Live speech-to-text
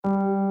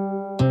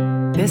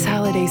This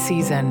holiday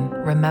season,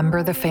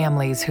 remember the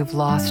families who've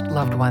lost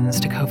loved ones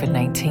to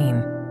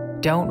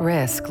COVID-19. Don't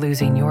risk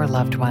losing your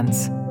loved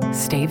ones.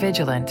 Stay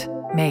vigilant,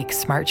 make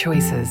smart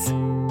choices,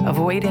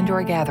 avoid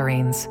indoor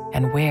gatherings,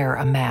 and wear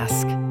a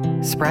mask.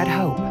 Spread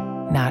hope,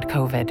 not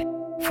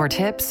COVID. For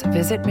tips,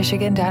 visit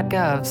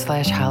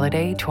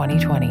michigan.gov/holiday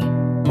 2020.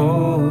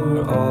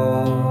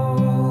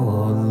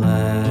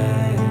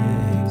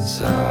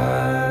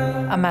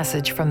 A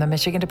message from the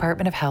Michigan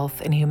Department of Health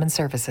and Human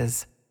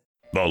Services.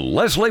 The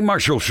Leslie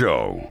Marshall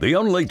Show, the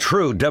only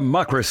true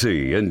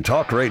democracy in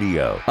talk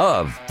radio,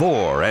 of,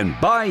 for, and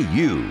by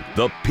you,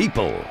 the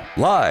people.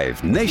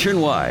 Live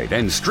nationwide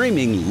and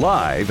streaming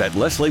live at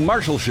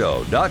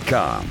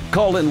lesliemarshallshow.com.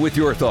 Call in with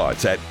your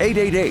thoughts at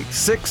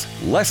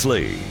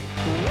 888-6-LESLIE.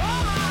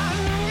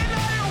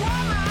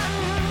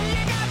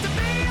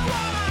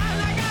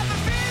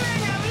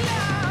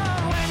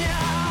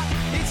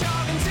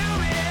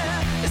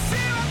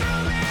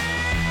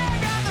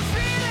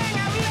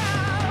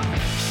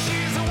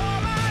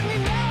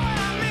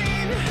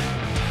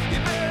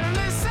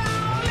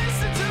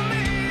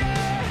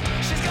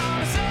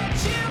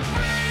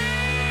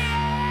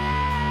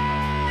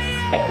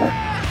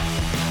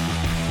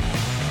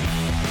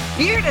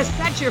 Here to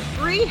set you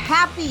free.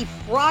 Happy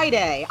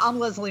Friday. I'm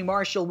Leslie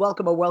Marshall.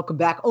 Welcome or welcome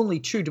back. Only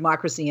true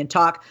democracy and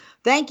talk.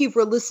 Thank you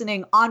for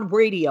listening on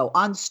radio,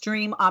 on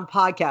stream, on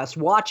podcast,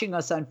 watching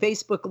us on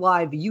Facebook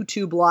Live,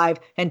 YouTube Live,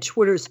 and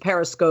Twitter's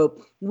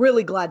Periscope.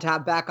 Really glad to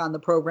have back on the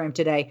program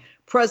today,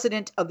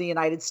 President of the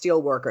United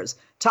Steelworkers,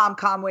 Tom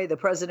Conway, the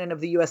president of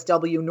the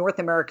USW, North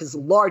America's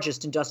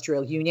largest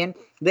industrial union.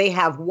 They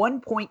have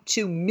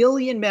 1.2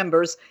 million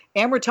members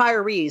and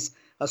retirees,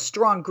 a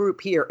strong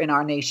group here in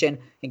our nation,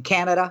 in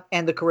Canada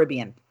and the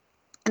Caribbean.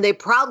 And they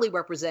proudly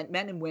represent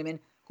men and women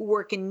who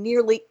work in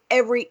nearly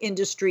every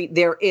industry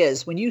there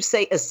is. When you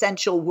say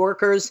essential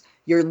workers,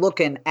 you're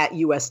looking at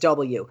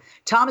USW.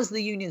 Tom is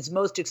the union's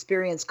most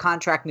experienced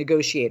contract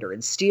negotiator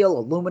in steel,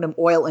 aluminum,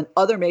 oil, and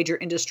other major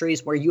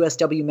industries where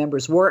USW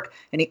members work,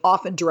 and he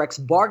often directs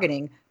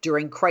bargaining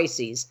during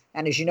crises.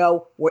 And as you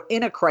know, we're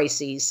in a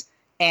crisis,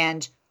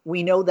 and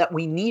we know that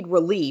we need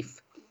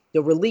relief.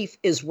 The relief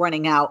is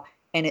running out,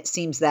 and it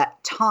seems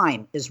that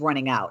time is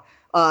running out.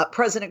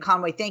 President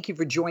Conway, thank you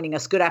for joining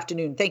us. Good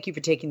afternoon. Thank you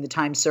for taking the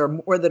time, sir.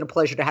 More than a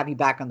pleasure to have you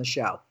back on the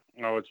show.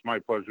 Oh, it's my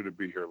pleasure to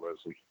be here,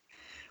 Leslie.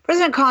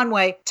 President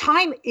Conway,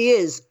 time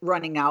is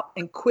running out,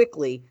 and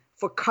quickly,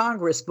 for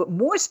Congress, but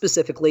more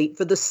specifically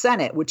for the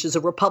Senate, which is a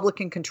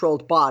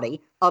Republican-controlled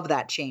body of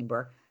that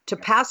chamber, to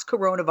pass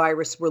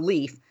coronavirus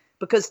relief,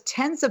 because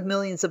tens of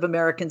millions of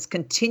Americans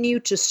continue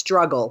to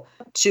struggle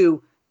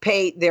to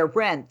pay their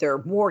rent, their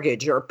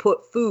mortgage, or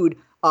put food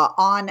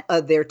on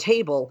their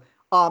table.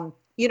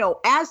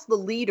 As the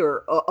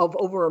leader of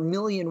over 1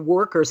 million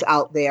workers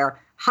out there,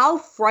 how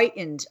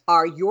frightened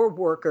are your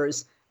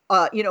workers?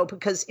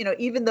 Because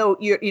even though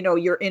you're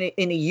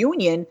in a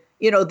union,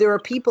 there are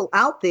people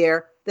out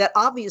there that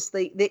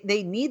obviously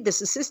they need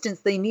this assistance,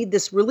 they need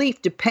this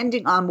relief,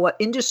 depending on what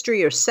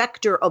industry or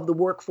sector of the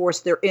workforce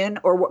they're in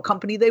or what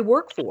company they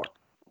work for.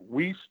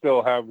 We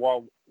still have,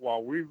 while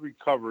we've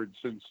recovered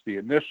since the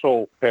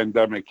initial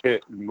pandemic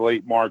hit in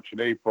late March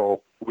and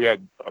April, we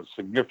had a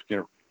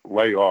significant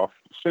layoff.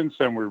 Since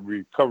then, we've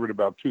recovered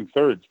about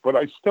 2/3, but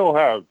I still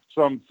have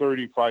some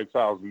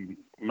 35,000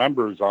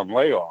 members on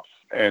layoff,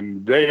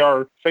 and they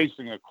are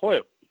facing a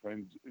cliff.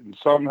 And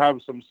some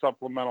have some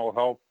supplemental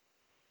help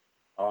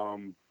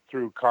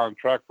through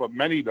contract, but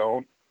many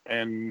don't,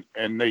 and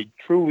they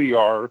truly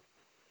are.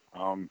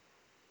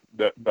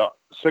 The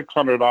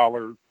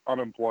 $600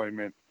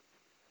 unemployment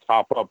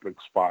top-up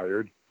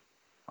expired.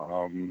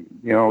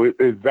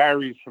 It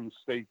varies from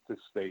state to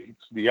state.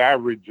 The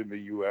average in the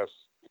U.S.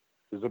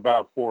 is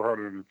about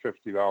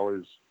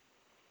 $450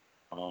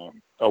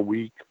 a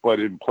week, but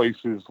in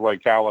places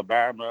like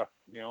Alabama,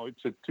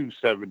 it's at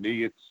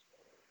 $270.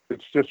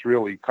 It's just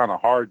really kind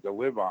of hard to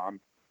live on.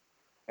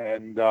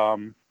 And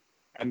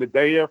the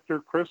day after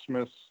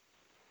Christmas,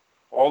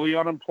 all the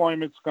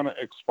unemployment's going to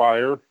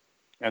expire,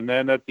 and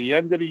then at the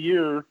end of the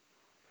year,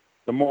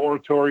 the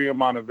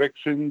moratorium on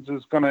evictions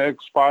is going to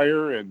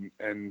expire, and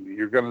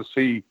you're going to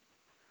see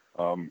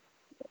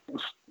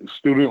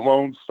student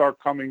loans start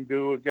coming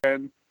due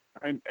again.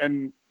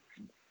 And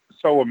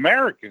so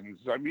Americans,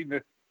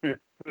 the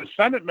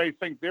Senate may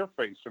think they're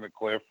facing a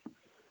cliff,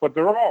 but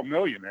they're all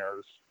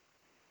millionaires.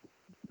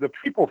 The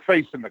people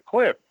facing the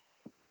cliff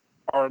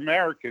are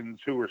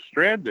Americans who are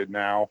stranded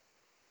now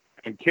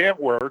and can't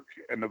work,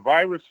 and the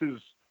virus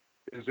is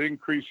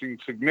increasing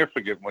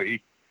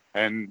significantly,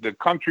 and the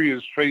country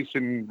is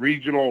facing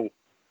regional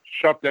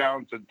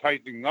shutdowns and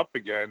tightening up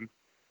again.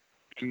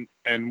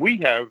 And we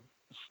have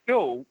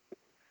still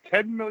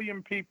 10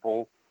 million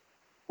people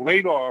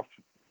laid off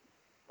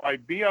by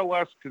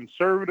BLS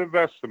conservative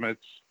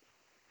estimates,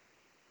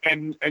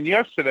 and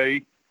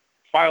yesterday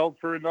filed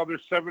for another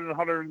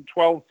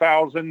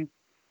 712,000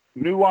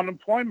 new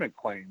unemployment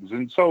claims.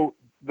 And so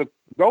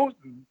those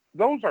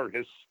are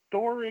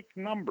historic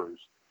numbers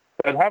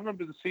that haven't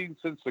been seen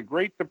since the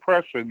Great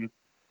Depression.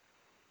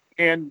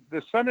 And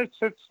the Senate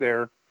sits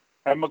there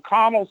And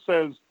McConnell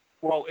says,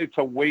 well, it's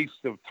a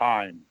waste of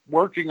time.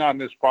 Working on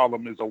this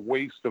problem is a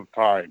waste of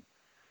time.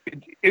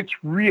 It's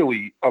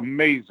really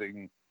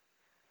amazing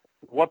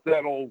what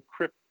that old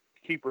crypt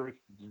keeper's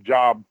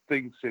job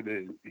thinks it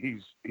is.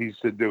 He's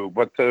to do.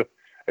 But to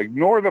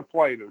ignore the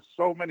plight of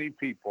so many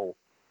people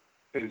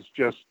is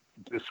just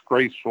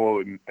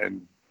disgraceful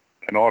and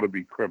ought to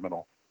be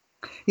criminal.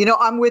 You know,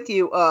 I'm with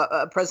you,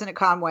 President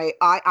Conway.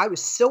 I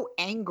was so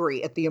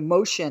angry at the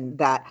emotion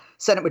that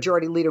Senate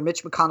Majority Leader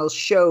Mitch McConnell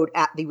showed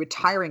at the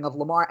retiring of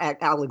Lamar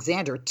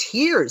Alexander.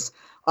 Tears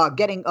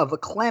getting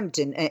verklempt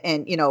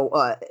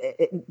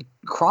and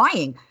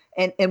crying.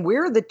 And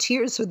where are the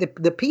tears for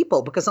the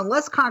people? Because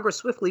unless Congress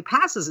swiftly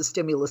passes a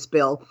stimulus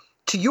bill,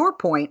 to your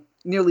point,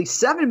 nearly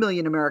 7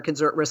 million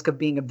Americans are at risk of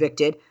being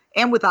evicted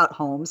and without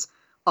homes.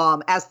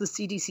 As the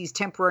CDC's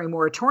temporary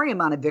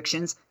moratorium on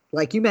evictions,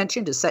 like you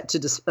mentioned, is set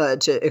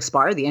to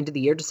expire the end of the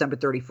year, December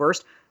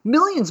 31st.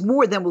 Millions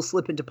more then will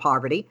slip into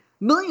poverty.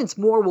 Millions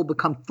more will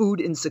become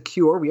food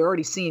insecure. We're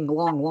already seeing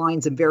long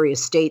lines in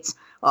various states,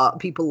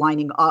 people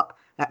lining up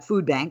at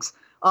food banks.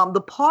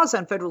 The pause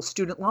on federal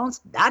student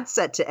loans, that's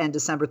set to end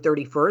December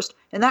 31st.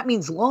 And that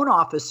means loan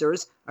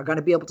officers are going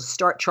to be able to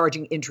start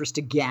charging interest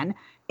again.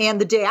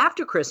 And the day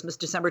after Christmas,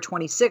 December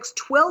 26th,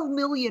 12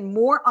 million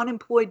more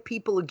unemployed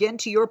people, again,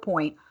 to your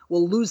point,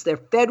 will lose their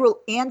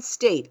federal and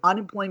state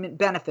unemployment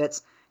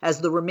benefits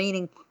as the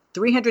remaining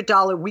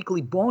 $300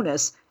 weekly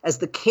bonus as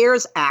the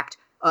CARES Act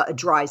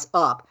dries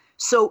up.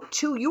 So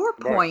to your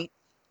point,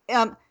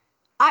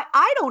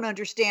 I don't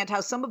understand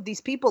how some of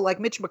these people like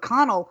Mitch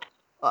McConnell,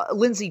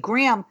 Lindsey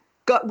Graham,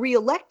 got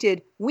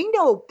reelected. We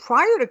know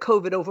prior to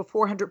COVID, over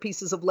 400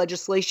 pieces of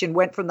legislation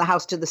went from the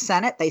House to the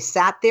Senate. They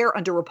sat there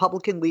under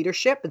Republican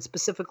leadership, and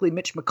specifically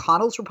Mitch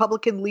McConnell's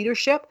Republican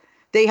leadership.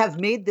 They have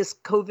made this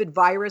COVID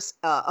virus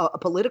a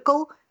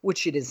political,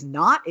 which it is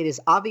not. It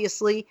is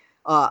obviously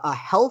a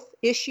health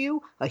issue,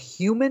 a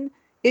human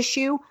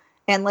issue.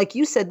 And like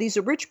you said, these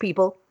are rich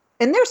people,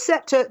 and they're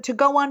set to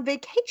go on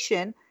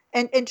vacation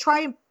and try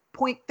and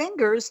point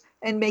fingers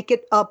and make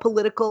it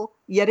political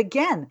yet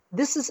again.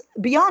 This is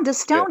beyond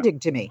astounding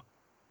to me.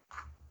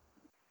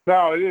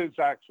 No, it is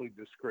actually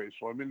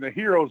disgraceful. I mean, the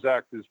HEROES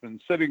Act has been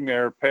sitting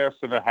there, passed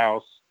in the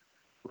House,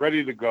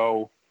 ready to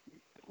go.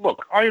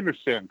 Look, I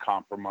understand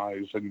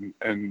compromise,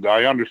 and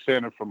I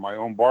understand it from my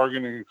own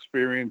bargaining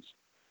experience.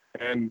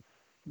 And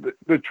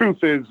the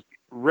truth is,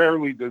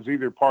 rarely does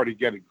either party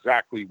get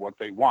exactly what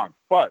they want.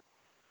 But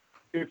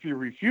if you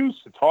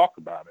refuse to talk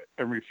about it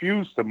and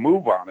refuse to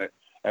move on it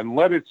and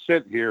let it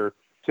sit here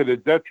to the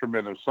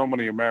detriment of so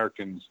many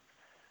Americans,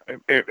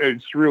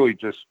 it's really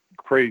just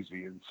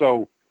crazy. And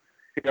so,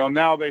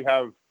 now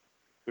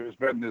there's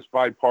been this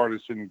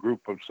bipartisan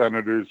group of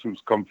senators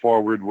who's come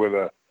forward with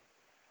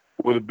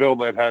a bill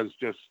that has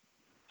just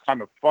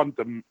kind of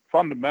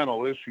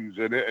fundamental issues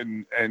in it.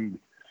 And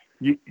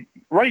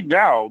right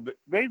now,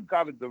 they've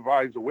got to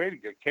devise a way to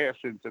get cash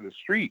into the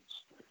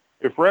streets.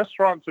 If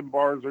restaurants and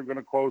bars are going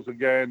to close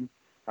again,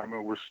 I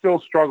mean, we're still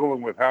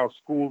struggling with how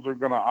schools are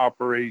going to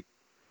operate,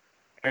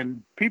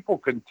 and people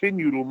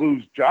continue to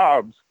lose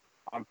jobs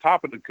on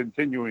top of the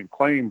continuing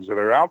claims that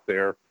are out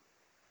there.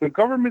 The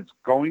government's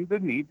going to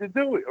need to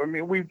do it. I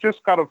mean, we've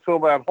just got to fill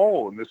that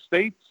hole, and the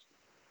states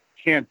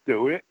can't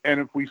do it. And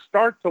if we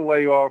start to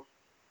lay off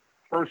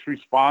first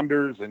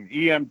responders and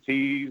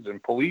EMTs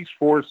and police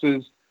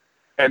forces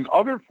and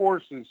other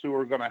forces who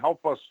are going to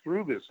help us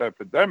through this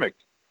epidemic,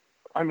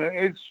 I mean,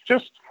 it's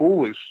just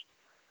foolish,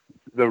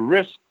 the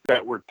risk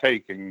that we're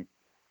taking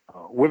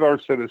with our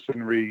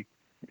citizenry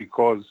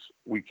because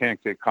we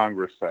can't get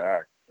Congress to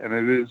act. And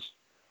it is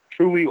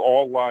truly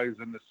all lies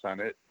in the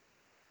Senate.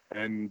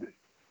 And,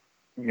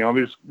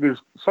 there's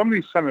some of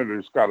these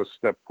senators got to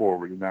step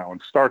forward now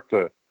and start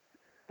to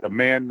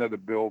demand that a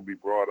bill be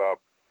brought up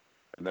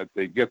and that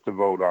they get to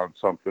vote on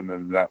something,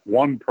 and that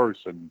one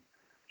person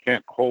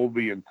can't hold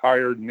the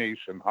entire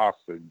nation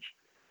hostage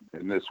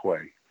in this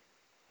way.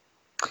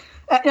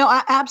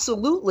 No,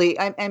 absolutely.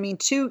 I mean,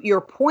 to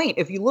your point,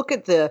 if you look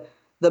at the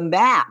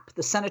map,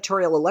 the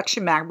senatorial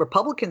election map,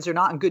 Republicans are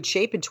not in good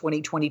shape in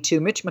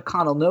 2022. Mitch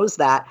McConnell knows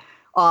that.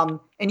 And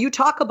you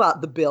talk about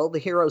the bill, the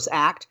HEROES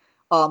Act,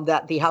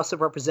 that the House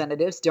of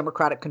Representatives,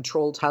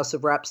 Democratic-controlled House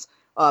of Reps,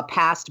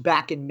 passed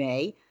back in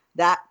May.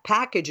 That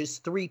package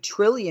is $3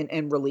 trillion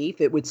in relief.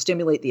 It would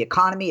stimulate the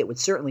economy. It would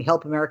certainly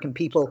help American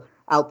people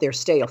out there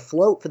stay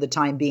afloat for the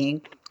time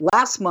being.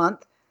 Last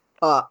month,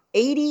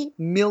 80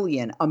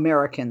 million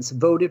Americans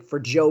voted for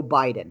Joe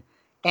Biden.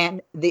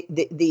 And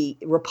the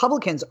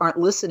Republicans aren't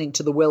listening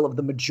to the will of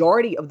the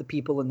majority of the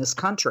people in this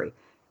country.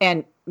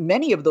 And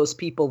many of those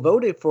people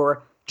voted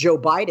for Joe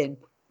Biden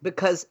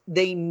because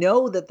they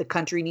know that the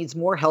country needs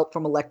more help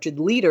from elected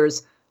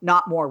leaders,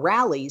 not more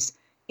rallies.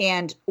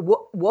 And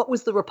what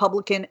was the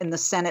Republican in the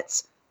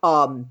Senate's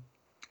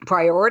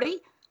priority?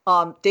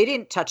 They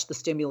didn't touch the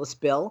stimulus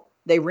bill.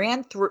 They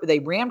rammed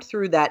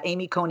through that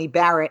Amy Coney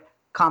Barrett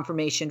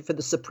confirmation for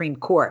the Supreme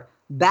Court.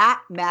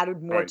 That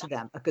mattered more to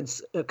them.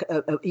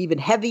 A even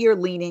heavier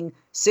leaning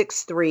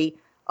 6-3,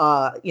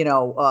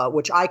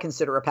 which I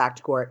consider a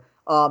packed court,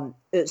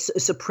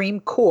 Supreme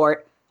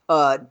Court,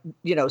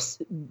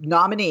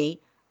 nominee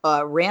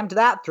rammed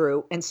that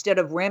through instead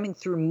of ramming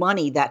through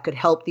money that could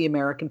help the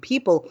American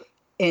people.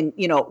 And,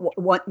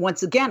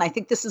 once again, I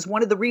think this is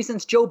one of the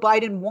reasons Joe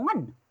Biden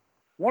won.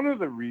 One of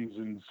the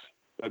reasons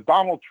that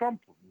Donald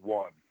Trump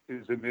won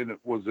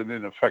was an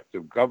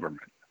ineffective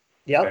government.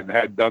 Yep. And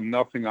had done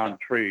nothing on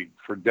trade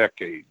for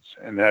decades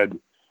and had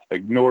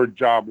ignored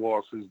job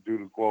losses due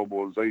to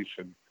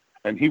globalization.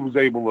 And he was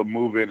able to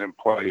move in and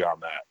play on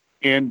that.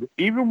 And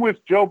even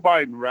with Joe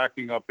Biden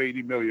racking up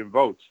 80 million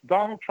votes,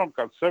 Donald Trump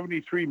got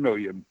 73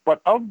 million.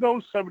 But of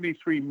those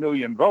 73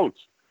 million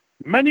votes,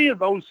 many of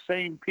those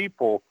same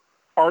people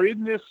are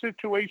in this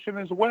situation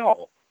as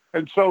well.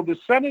 And so the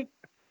Senate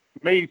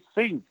may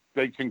think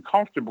they can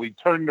comfortably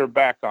turn their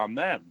back on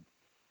them.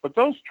 But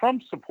those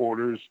Trump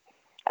supporters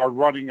are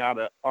running out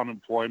of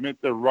unemployment.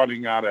 They're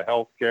running out of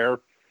health care.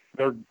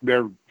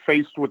 They're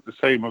faced with the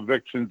same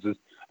evictions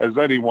as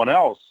anyone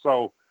else.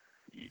 So,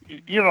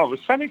 the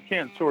Senate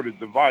can't sort of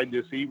divide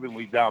this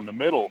evenly down the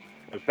middle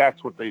if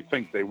that's what they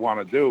think they want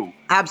to do.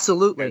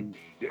 Absolutely. And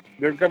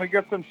they're going to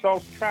get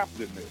themselves trapped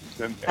in this.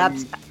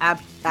 And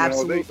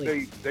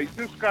absolutely. They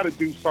just got to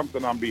do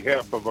something on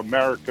behalf of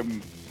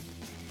American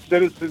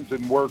citizens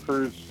and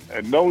workers,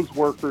 and those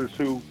workers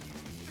who,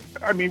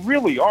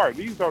 really are.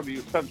 These are the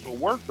essential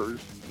workers.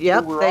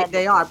 Yep,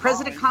 they are.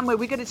 President Conway,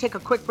 we got to take a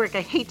quick break.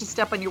 I hate to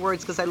step on your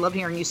words because I love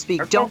hearing you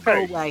speak. Don't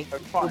go away.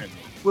 That's fine.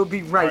 We'll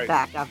be right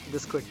back after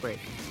this quick break.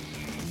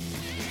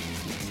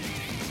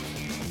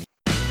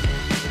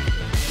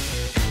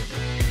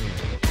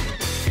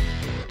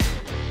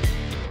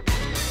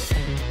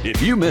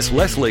 If you miss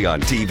Leslie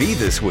on TV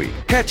this week,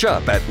 catch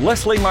up at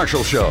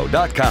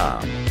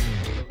lesliemarshallshow.com.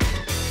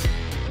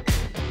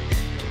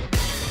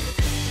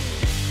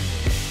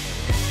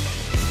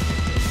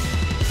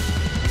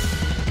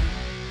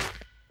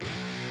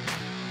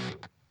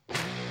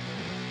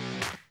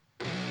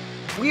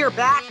 We are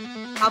back.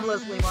 I'm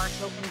Leslie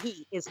Marshall, and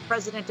he is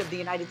president of the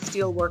United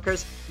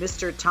Steelworkers,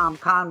 Mr. Tom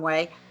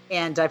Conway.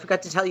 And I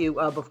forgot to tell you,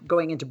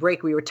 going into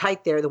break, we were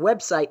tight there. The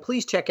website,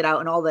 please check it out,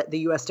 and all that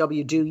the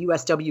USW do,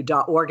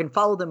 usw.org, and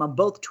follow them on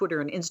both Twitter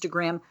and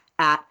Instagram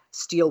at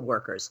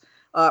Steelworkers.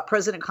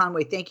 President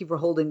Conway, thank you for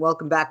holding.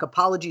 Welcome back.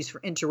 Apologies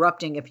for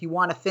interrupting. If you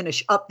want to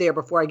finish up there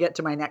before I get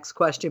to my next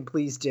question,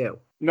 please do.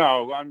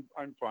 No, I'm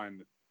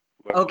fine.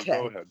 Okay.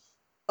 Go ahead.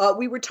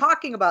 We were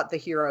talking about the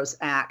HEROES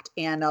Act,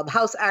 and the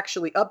House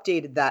actually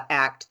updated that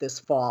act this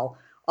fall,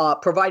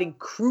 providing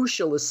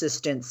crucial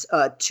assistance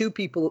to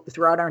people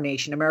throughout our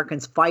nation,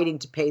 Americans fighting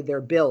to pay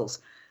their bills.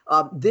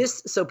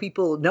 This, so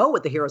people know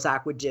what the HEROES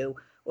Act would do,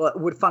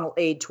 would funnel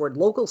aid toward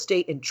local,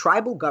 state, and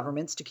tribal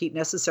governments to keep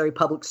necessary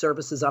public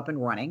services up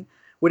and running,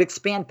 would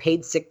expand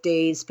paid sick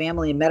days,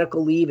 family and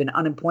medical leave, and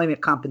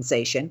unemployment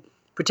compensation,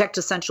 protect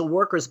essential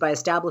workers by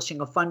establishing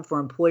a fund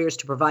for employers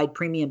to provide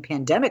premium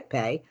pandemic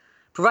pay,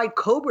 provide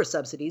COBRA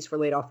subsidies for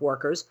laid-off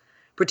workers,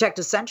 protect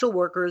essential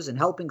workers, and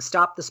helping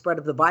stop the spread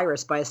of the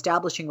virus by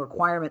establishing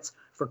requirements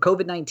for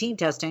COVID-19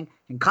 testing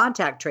and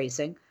contact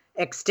tracing,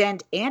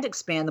 extend and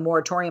expand the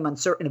moratorium on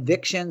certain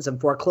evictions and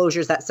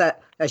foreclosures that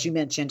set, as you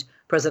mentioned,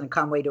 President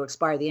Conway, to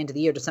expire the end of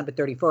the year, December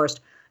 31st,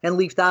 and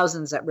leave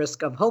thousands at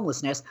risk of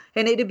homelessness.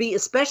 And it'd be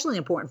especially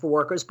important for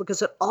workers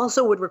because it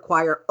also would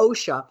require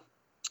OSHA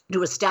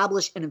to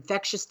establish an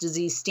infectious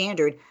disease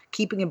standard,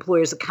 keeping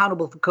employers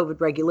accountable for COVID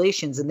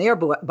regulations, and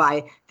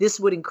thereby this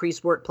would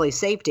increase workplace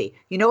safety.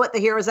 You know what the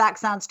HEROES Act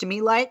sounds to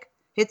me like?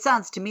 It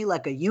sounds to me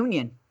like a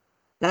union.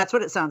 That's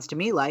what it sounds to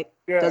me like.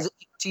 Yeah. Does it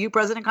to you,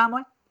 President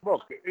Conway?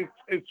 Look,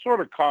 it's sort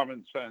of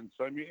common sense.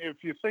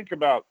 If you think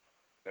about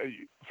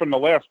from the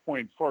last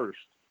point first,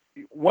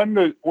 when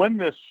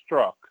this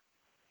struck,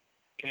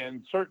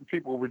 and certain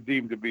people were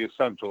deemed to be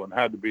essential and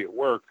had to be at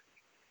work,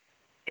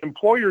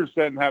 employers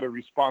then had a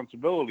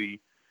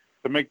responsibility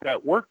to make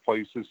that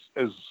workplace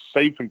as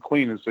safe and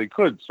clean as they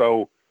could.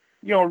 So,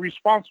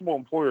 responsible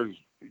employers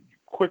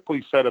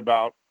quickly set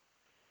about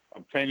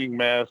obtaining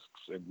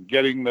masks and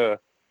getting the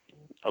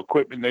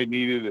equipment they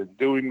needed and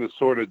doing the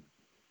sort of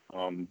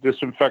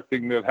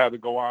disinfecting that had to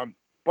go on.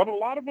 But a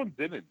lot of them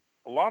didn't.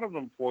 A lot of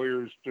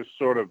employers just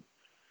sort of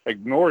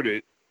ignored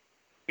it.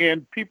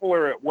 And people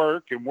are at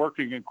work and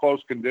working in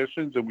close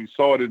conditions, and we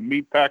saw it in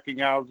meatpacking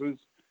houses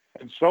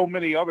and so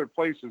many other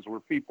places where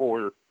people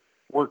were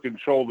working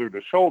shoulder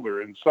to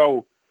shoulder. And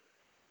so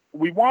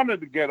we wanted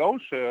to get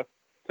OSHA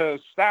to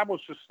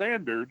establish a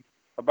standard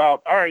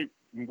about, all right,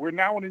 we're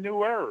now in a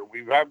new era.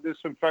 We have this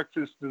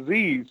infectious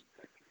disease,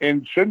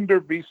 and shouldn't there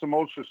be some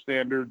OSHA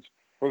standards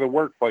for the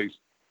workplace?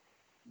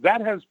 That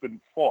has been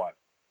fought.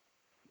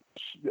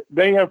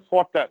 They have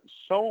fought that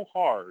so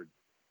hard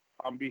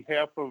on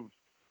behalf of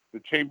the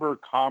Chamber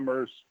of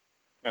Commerce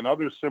and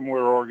other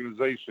similar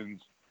organizations,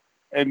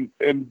 and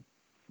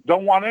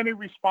don't want any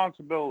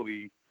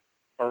responsibility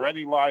or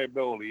any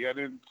liability.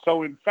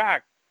 So in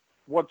fact,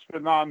 what's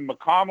been on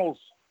McConnell's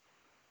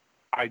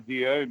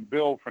idea and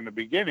bill from the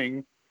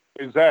beginning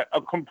is that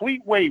a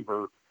complete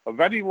waiver of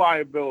any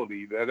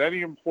liability that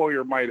any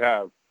employer might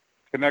have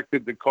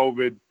connected to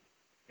COVID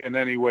in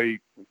any way,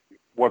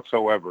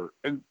 whatsoever.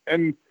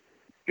 And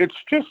it's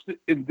just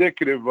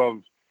indicative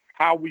of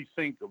how we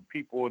think of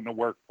people in the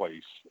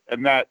workplace,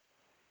 and that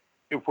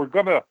if we're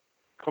going to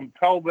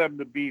compel them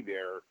to be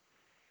there,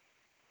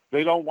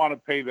 they don't want to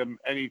pay them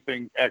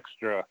anything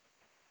extra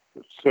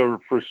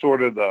for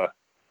sort of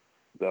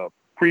the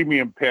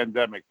premium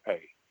pandemic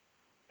pay.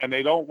 And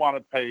they don't want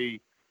to pay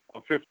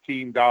a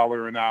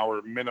 $15 an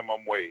hour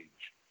minimum wage.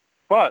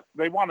 But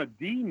they want to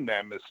deem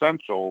them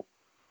essential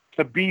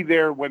to be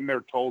there when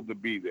they're told to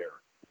be there.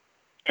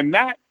 And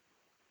that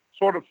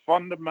sort of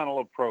fundamental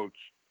approach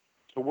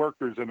to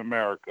workers in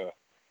America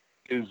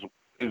is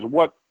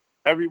what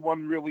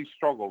everyone really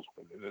struggles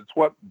with. It's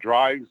what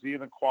drives the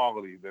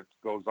inequality that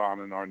goes on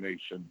in our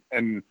nation.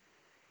 And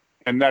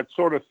that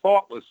sort of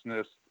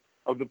thoughtlessness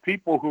of the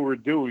people who are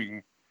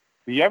doing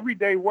the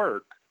everyday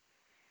work,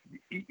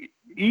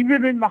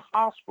 even in the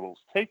hospitals,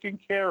 taking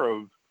care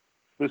of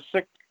the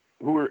sick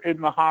who are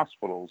in the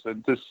hospitals,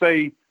 and to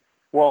say,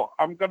 well,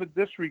 I'm going to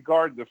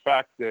disregard the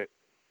fact that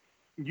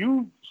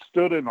you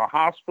stood in a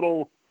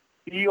hospital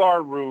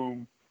ER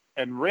room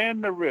and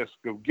ran the risk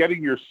of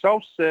getting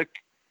yourself sick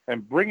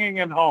and bringing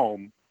it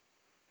home,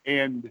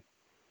 and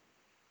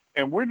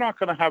we're not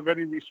going to have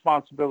any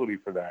responsibility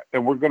for that.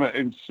 And we're going to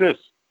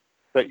insist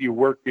that you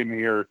work in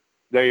here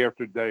day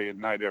after day and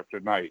night after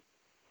night.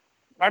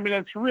 I mean,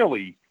 it's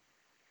really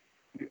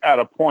at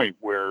a point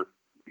where,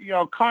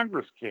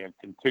 Congress can't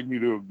continue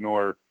to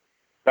ignore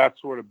that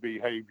sort of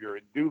behavior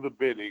and do the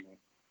bidding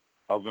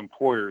of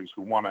employers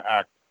who want to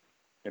act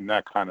in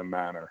that kind of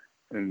manner.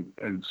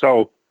 And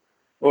so,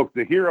 look,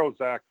 the HEROES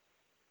Act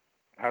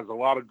has a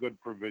lot of good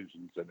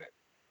provisions in it.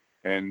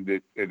 And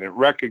it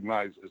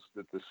recognizes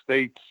that the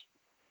states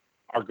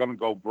are going to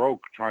go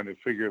broke trying to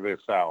figure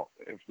this out.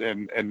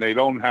 And they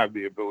don't have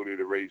the ability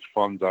to raise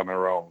funds on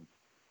their own.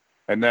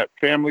 And that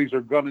families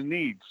are going to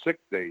need sick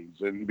days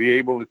and be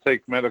able to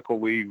take medical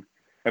leave.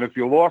 And if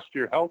you lost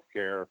your health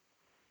care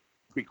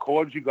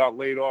because you got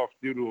laid off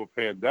due to a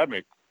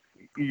pandemic,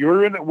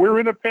 we're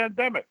in a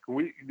pandemic.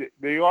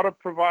 They ought to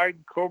provide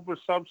COBRA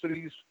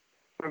subsidies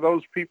for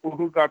those people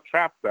who got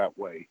trapped that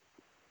way.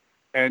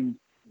 And,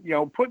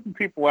 putting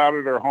people out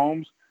of their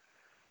homes.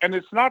 And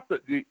it's not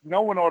that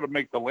no one ought to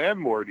make the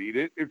landlord eat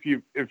it. If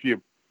you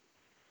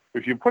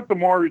put the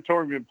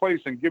moratorium in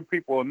place and give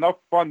people enough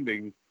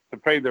funding to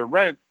pay their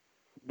rent,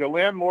 the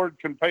landlord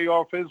can pay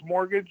off his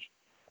mortgage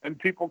and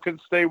people can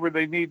stay where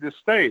they need to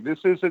stay. This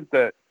isn't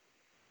that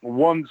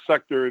one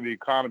sector of the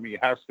economy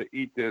has to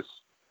eat this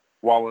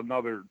while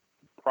another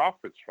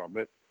profits from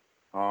it.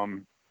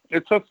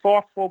 It's a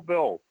thoughtful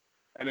bill,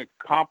 and it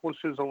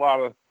accomplishes a lot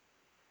of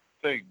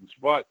things.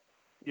 But,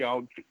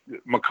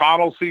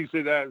 McConnell sees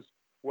it as,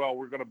 well,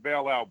 we're going to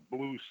bail out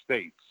blue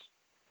states.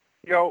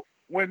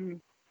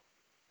 When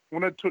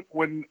a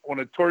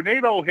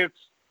tornado hits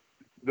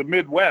the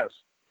Midwest,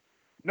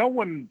 no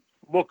one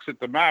looks at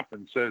the map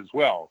and says,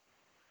 well,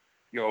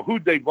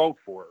 who'd they vote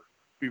for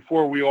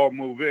before we all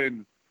move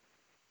in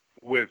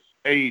with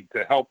aid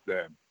to help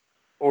them?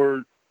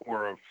 Or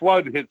a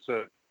flood hits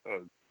a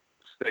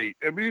state.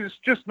 I mean, it's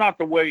just not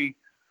the way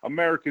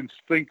Americans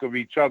think of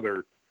each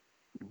other,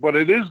 but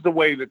it is the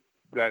way that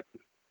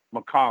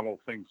McConnell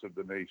thinks of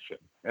the nation,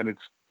 and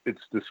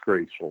it's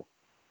disgraceful.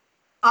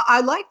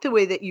 I like the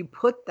way that you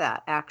put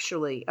that,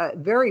 actually,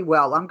 very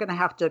well. I'm going to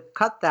have to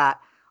cut that,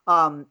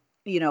 and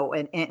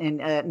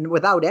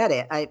without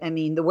edit. I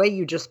mean, the way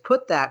you just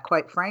put that,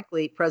 quite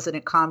frankly,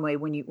 President Conway,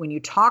 when you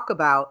talk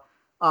about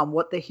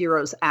what the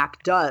HEROES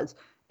Act does,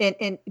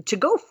 and to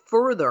go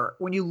further,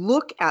 when you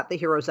look at the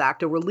HEROES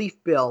Act, a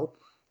relief bill,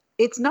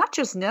 it's not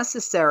just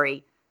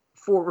necessary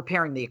for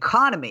repairing the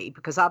economy,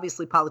 because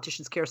obviously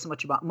politicians care so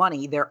much about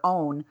money, their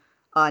own,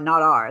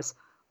 not ours.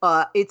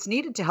 It's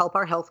needed to help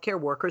our healthcare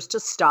workers to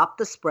stop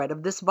the spread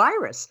of this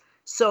virus.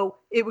 So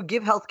it would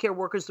give healthcare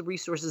workers the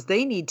resources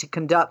they need to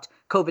conduct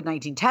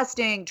COVID-19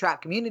 testing,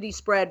 track community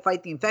spread,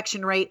 fight the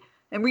infection rate.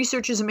 And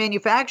researchers and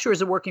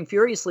manufacturers are working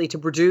furiously to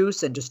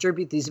produce and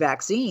distribute these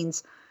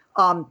vaccines.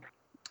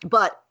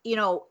 But,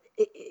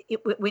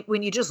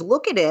 when you just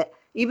look at it,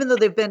 even though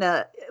they've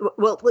been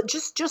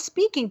just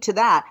speaking to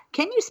that,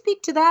 can you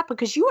speak to that?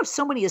 Because you have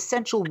so many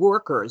essential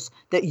workers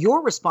that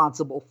you're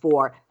responsible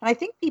for. And I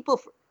think people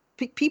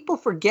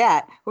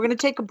forget. We're going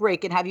to take a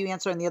break and have you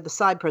answer on the other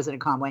side,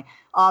 President Conway.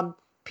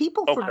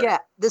 People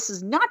forget this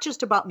is not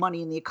just about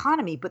money in the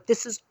economy, but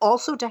this is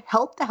also to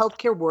help the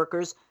healthcare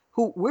workers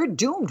who we're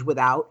doomed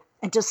without,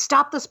 and to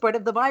stop the spread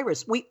of the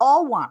virus. We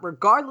all want,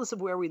 regardless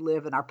of where we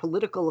live and our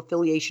political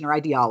affiliation or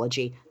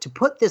ideology, to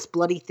put this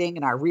bloody thing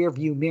in our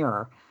rearview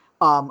mirror.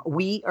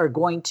 We are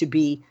going to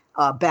be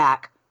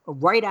back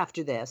right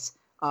after this.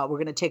 We're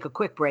going to take a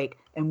quick break,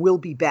 and we'll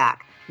be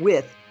back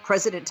with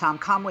President Tom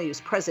Conway, who's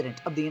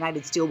president of the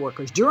United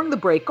Steelworkers. During the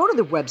break, go to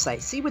the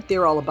website, see what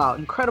they're all about.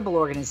 Incredible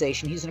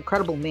organization. He's an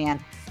incredible man,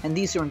 and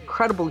these are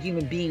incredible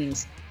human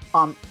beings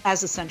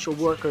as essential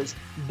workers.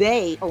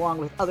 They, along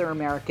with other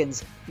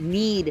Americans,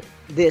 need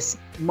this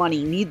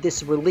money, need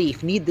this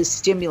relief, need this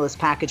stimulus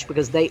package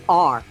because they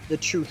are the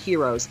true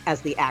heroes,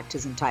 as the act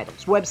is entitled.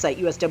 Website,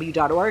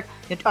 usw.org.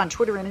 And on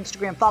Twitter and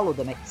Instagram, follow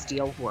them at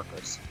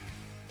Steelworkers.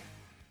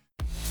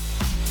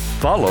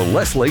 Follow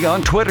Leslie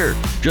on Twitter.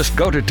 Just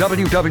go to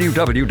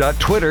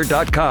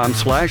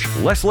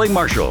www.twitter.com/Leslie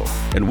Marshall,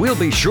 and we'll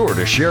be sure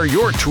to share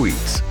your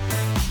tweets.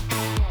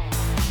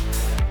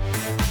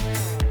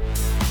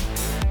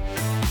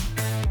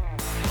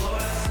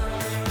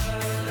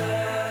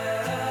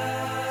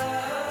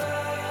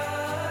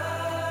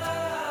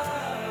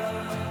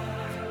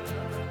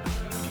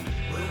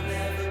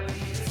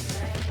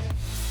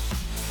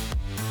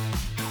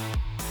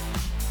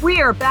 We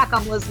are back.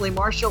 I'm Leslie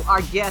Marshall.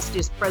 Our guest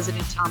is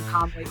President Tom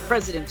Conway,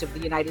 President of the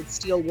United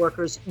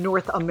Steelworkers,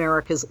 North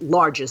America's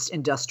largest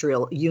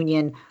industrial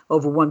union,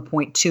 over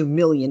 1.2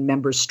 million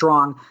members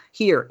strong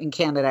here in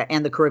Canada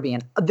and the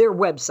Caribbean. Their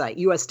website,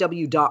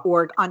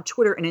 usw.org. On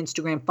Twitter and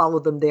Instagram, follow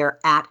them there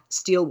at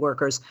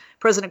Steelworkers.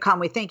 President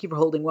Conway, thank you for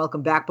holding.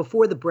 Welcome back.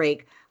 Before the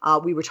break,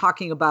 we were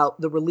talking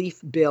about the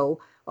relief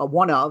bill,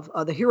 one of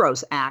the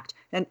HEROES Act.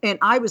 And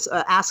I was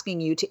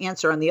asking you to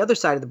answer on the other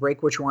side of the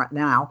break, which we're at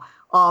now,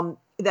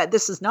 that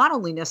this is not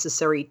only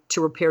necessary to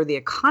repair the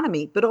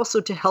economy, but also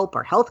to help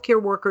our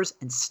healthcare workers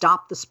and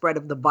stop the spread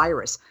of the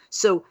virus.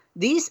 So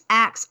these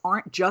acts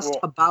aren't just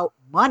about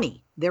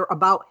money. They're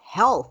about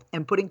health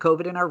and putting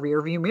COVID in our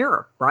rearview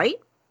mirror, right?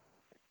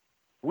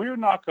 We're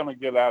not going to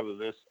get out of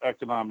this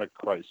economic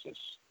crisis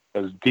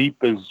as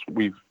deep as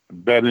we've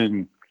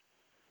been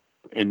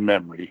in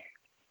memory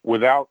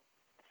without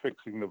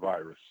fixing the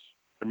virus.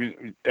 I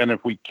mean, and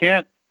if we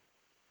can't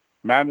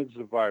manage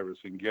the virus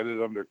and get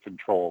it under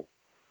control,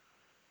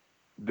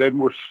 then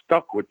we're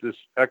stuck with this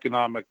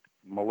economic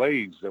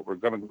malaise that we're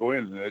going to go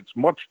in. And it's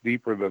much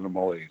deeper than a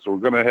malaise. We're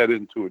going to head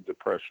into a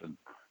depression.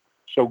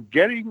 So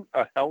getting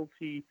a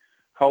healthy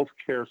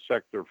healthcare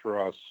sector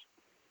for us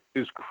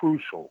is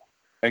crucial.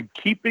 And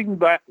keeping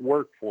that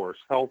workforce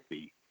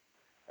healthy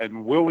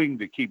and willing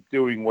to keep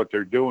doing what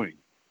they're doing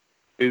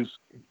is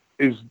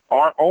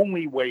our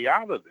only way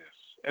out of this.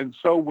 And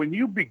so when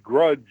you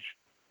begrudge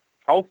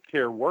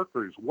healthcare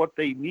workers what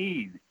they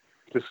need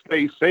to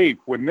stay safe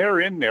when they're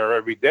in there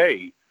every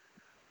day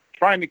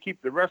trying to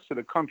keep the rest of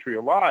the country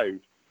alive,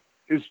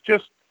 is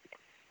just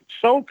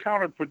so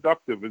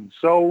counterproductive and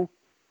so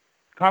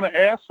kind of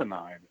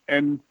asinine.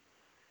 And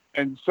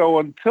so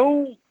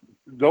until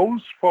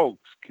those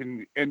folks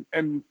can,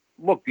 and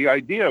look, the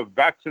idea of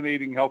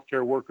vaccinating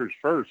healthcare workers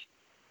first,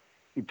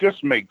 it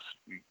just makes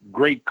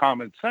great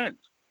common sense.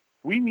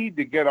 We need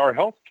to get our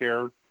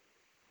healthcare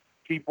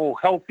people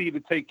healthy to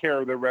take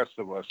care of the rest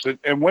of us.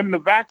 And when the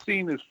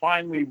vaccine is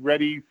finally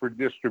ready for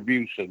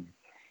distribution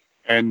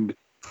and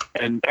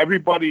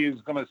everybody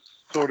is going to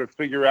sort of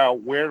figure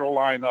out where to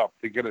line up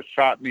to get a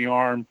shot in the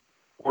arm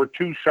or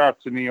 2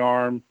 shots in the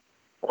arm,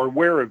 or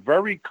where a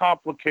very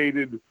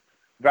complicated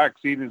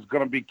vaccine is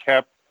going to be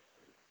kept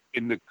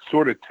in the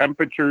sort of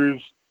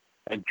temperatures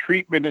and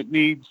treatment it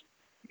needs,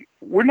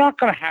 we're not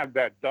going to have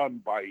that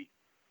done by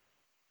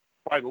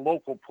the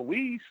local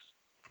police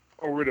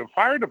or the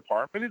fire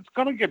department. It's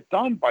going to get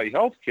done by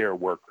healthcare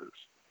workers.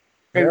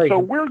 And so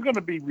we're going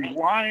to be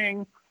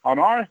relying on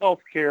our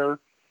healthcare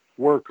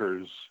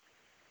workers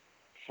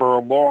for a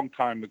long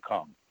time to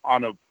come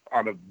on a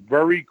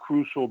very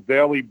crucial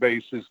daily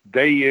basis,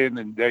 day in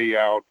and day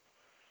out.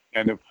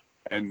 And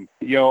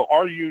you know,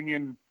 our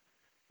union,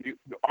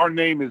 our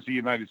name is the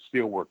United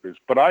Steelworkers,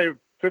 but I have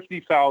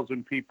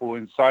 50,000 people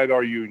inside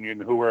our union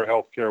who are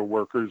healthcare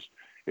workers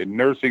in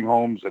nursing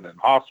homes and in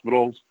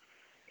hospitals,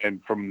 and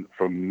from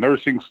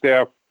nursing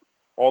staff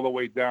all the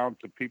way down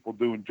to people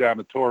doing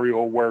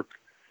janitorial work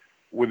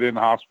within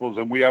hospitals.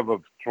 And we have a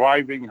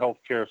thriving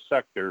healthcare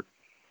sector.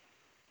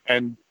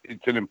 And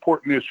it's an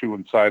important issue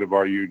inside of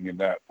our union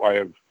that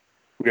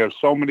we have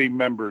so many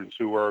members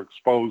who are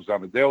exposed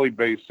on a daily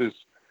basis,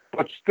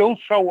 but still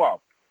show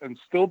up and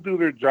still do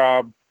their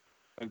job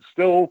and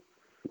still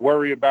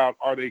worry about,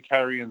 are they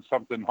carrying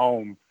something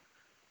home?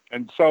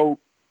 And so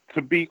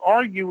to be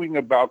arguing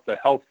about the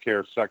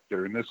healthcare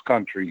sector in this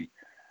country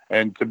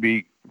and to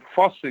be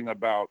fussing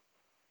about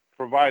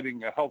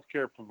providing a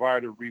healthcare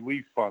provider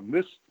relief fund,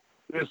 this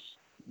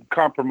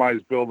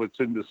compromise bill that's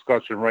in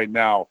discussion right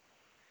now,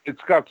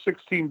 it's got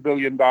 $16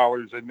 billion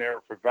in there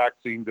for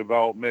vaccine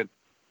development,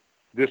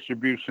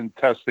 distribution,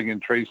 testing,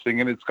 and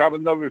tracing, and it's got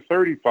another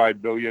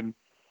 $35 billion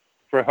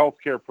for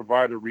healthcare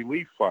provider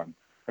relief fund.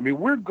 I mean,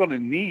 we're going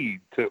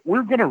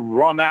to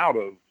run out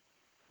of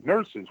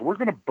nurses. We're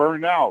going to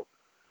burn out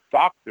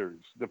doctors,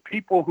 the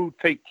people who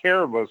take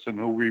care of us and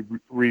who we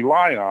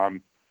rely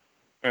on.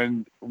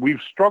 And we've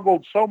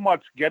struggled so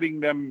much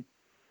getting them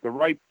the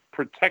right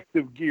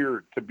protective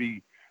gear to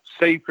be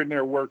safe in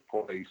their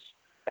workplace.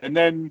 And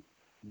then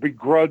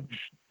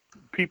begrudge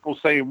people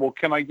saying, well,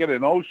 can I get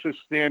an OSHA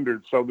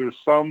standard? So there's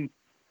some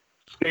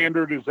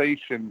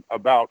standardization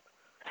about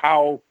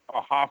how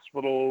a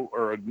hospital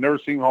or a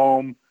nursing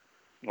home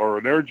or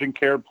an urgent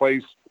care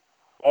place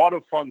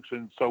auto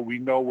function so we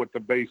know what the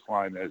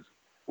baseline is.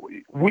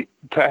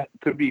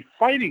 To be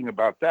fighting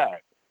about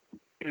that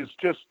is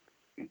just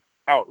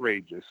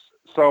outrageous.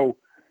 So,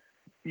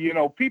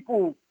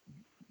 people,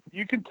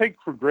 you can take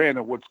for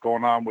granted what's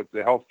going on with the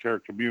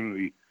healthcare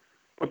community,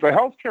 but the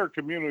healthcare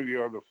community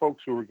are the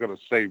folks who are going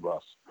to save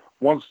us.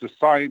 Once the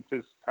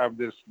scientists have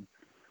this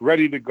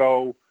ready to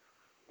go,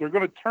 they're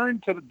going to turn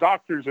to the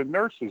doctors and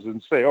nurses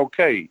and say,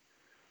 okay,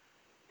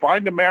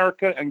 find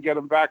America and get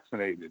them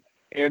vaccinated.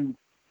 And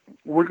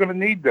we're going to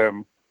need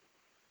them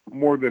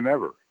more than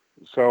ever.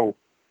 So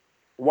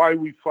why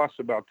we fuss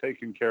about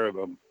taking care of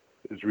them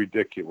is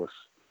ridiculous.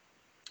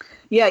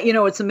 Yeah,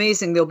 it's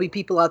amazing. There'll be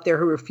people out there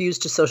who refuse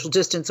to social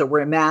distance or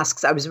wear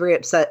masks. I was very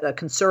upset. A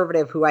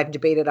conservative who I've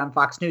debated on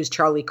Fox News,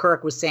 Charlie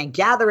Kirk, was saying,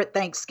 gather at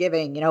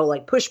Thanksgiving,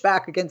 like push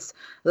back against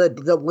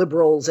the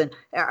liberals. And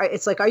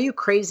it's like, are you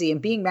crazy?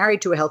 And being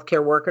married to a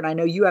healthcare worker, and I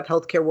know you have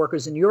healthcare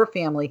workers in your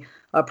family,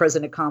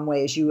 President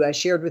Conway, as you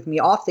shared with me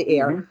off the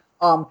air,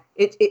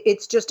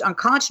 it's just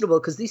unconscionable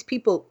because these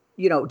people,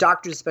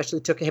 doctors especially,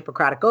 took a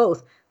Hippocratic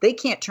oath. They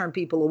can't turn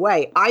people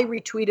away. I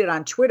retweeted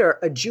on Twitter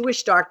a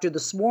Jewish doctor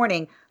this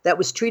morning that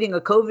was treating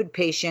a COVID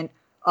patient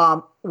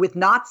with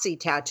Nazi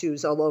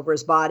tattoos all over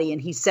his body.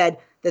 And he said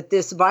that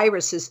this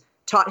virus has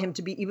taught him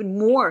to be even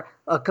more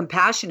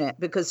compassionate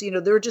because,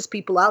 there are just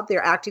people out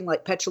there acting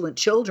like petulant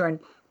children,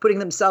 putting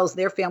themselves,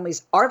 their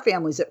families, our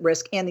families at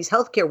risk, and these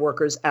healthcare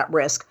workers at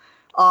risk.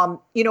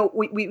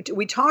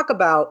 We talk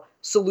about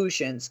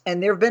solutions,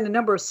 and there have been a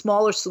number of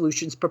smaller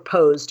solutions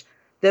proposed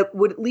that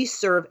would at least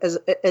serve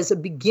as a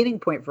beginning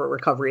point for a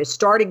recovery, a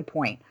starting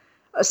point.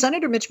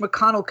 Senator Mitch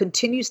McConnell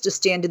continues to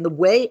stand in the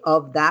way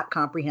of that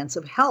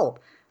comprehensive help.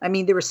 I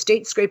mean, there are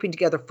states scraping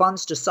together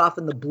funds to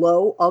soften the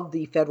blow of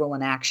the federal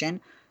inaction.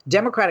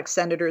 Democratic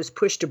senators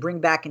push to bring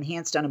back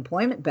enhanced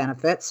unemployment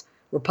benefits.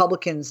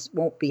 Republicans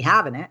won't be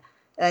having it.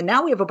 And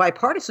now we have a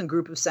bipartisan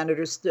group of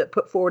senators that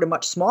put forward a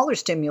much smaller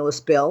stimulus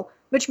bill.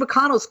 Mitch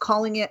McConnell's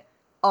calling it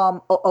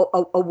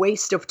a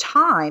waste of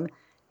time.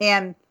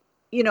 And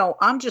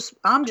I'm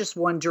just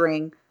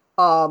wondering,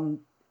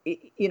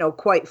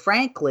 quite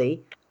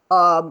frankly,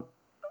 I'm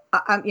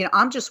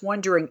just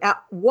wondering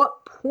at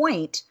what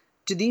point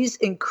do these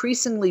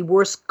increasingly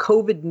worse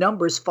COVID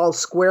numbers fall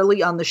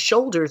squarely on the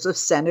shoulders of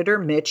Senator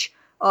Mitch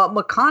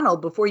McConnell?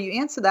 Before you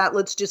answer that,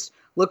 let's just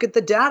look at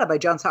the data by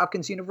Johns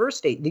Hopkins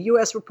University. The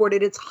U.S.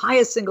 reported its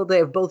highest single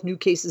day of both new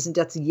cases and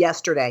deaths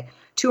yesterday,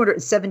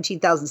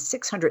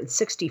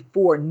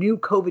 217,664 new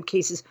COVID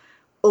cases,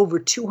 over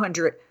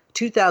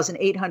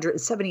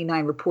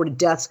 2,879 reported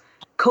deaths.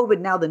 COVID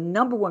now the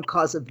number one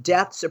cause of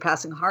death,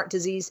 surpassing heart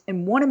disease,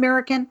 and one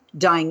American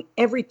dying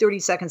every 30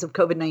 seconds of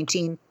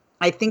COVID-19.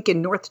 I think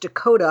in North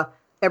Dakota,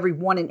 every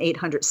 1 in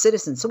 800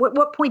 citizens. So at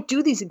what point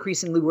do these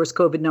increasingly worse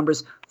COVID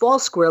numbers fall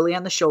squarely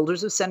on the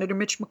shoulders of Senator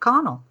Mitch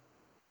McConnell?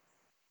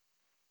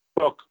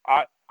 Look,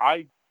 I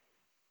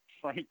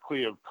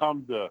frankly have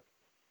come to,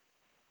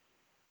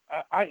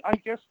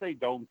 I guess they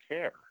don't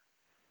care.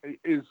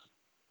 Is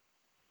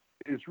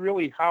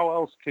really, how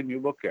else can you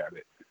look at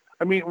it?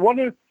 I mean,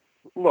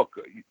 look,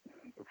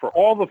 for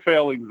all the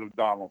failings of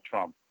Donald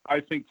Trump, I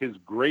think his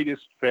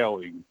greatest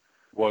failing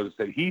was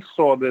that he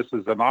saw this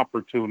as an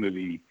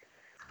opportunity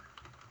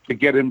to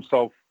get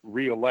himself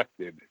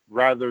reelected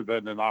rather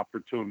than an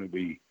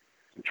opportunity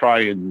to try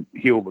and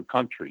heal the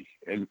country.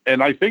 And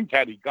I think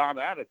had he gone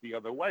at it the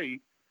other way,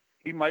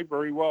 he might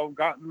very well have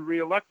gotten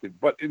reelected.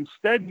 But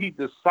instead, he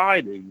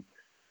decided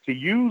to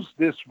use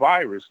this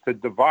virus to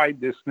divide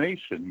this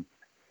nation.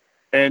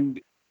 And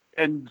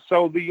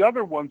so the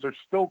other ones are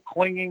still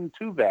clinging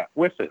to that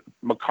with it.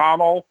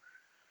 McConnell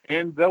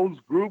and those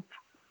groups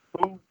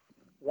who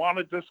want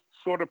to just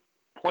sort of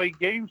play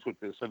games with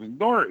this and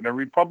ignore it. And a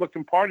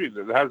Republican Party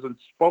that hasn't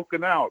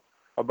spoken out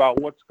about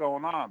what's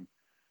going on.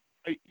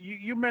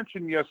 You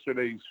mentioned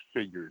yesterday's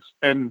figures,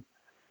 and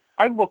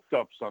I looked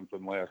up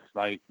something last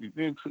night.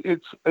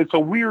 It's a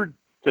weird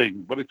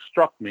thing, but it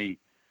struck me.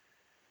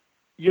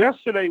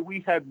 Yesterday, we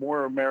had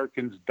more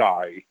Americans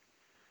die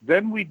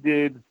than we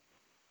did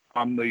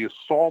on the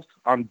assault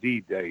on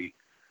D-Day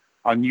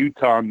on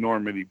Utah and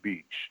Normandy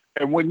Beach.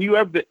 And when you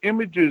have the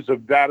images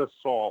of that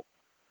assault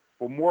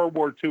from World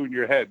War II in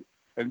your head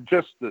and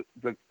just the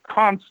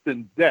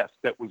constant death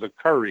that was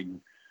occurring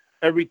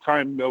every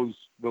time those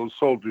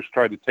soldiers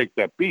tried to take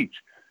that beach,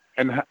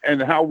 and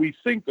how we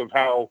think of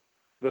how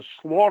the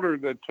slaughter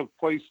that took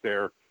place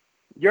there,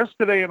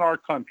 yesterday in our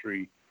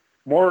country,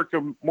 more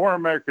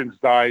Americans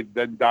died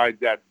than died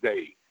that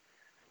day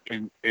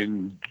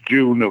in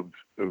June of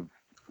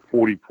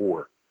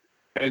 44.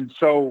 And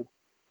so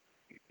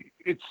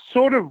it's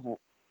sort of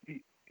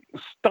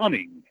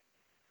stunning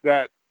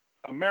that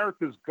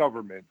America's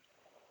government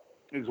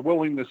is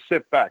willing to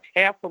sit back.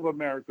 Half of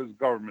America's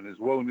government is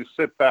willing to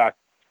sit back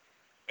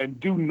and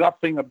do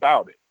nothing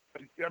about it.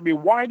 I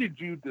mean, why did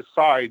you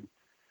decide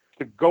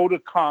to go to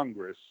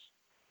Congress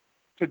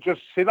to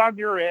just sit on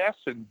your ass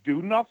and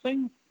do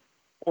nothing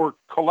or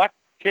collect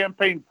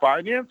campaign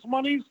finance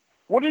monies?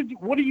 What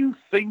do you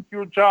think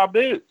your job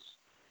is?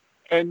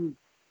 And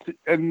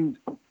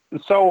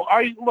so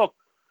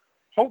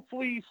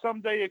hopefully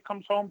someday it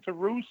comes home to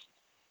roost.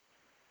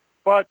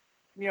 But,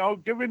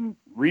 given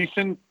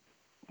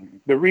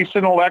the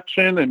recent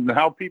election and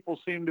how people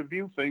seem to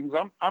view things,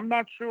 I'm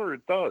not sure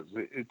it does.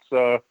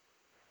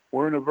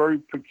 We're in a very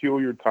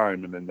peculiar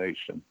time in the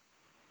nation.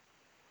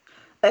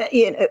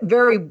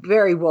 Very,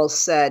 very well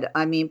said.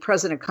 I mean,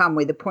 President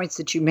Conway, the points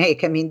that you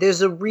make, I mean,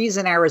 there's a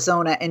reason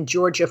Arizona and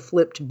Georgia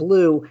flipped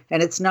blue,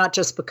 and it's not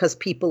just because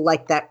people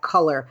like that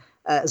color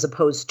as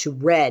opposed to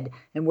red.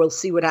 And we'll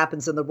see what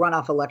happens in the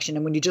runoff election.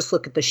 And when you just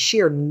look at the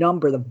sheer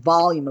number, the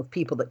volume of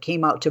people that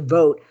came out to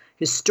vote,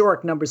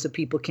 historic numbers of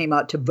people came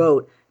out to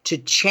vote to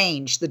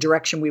change the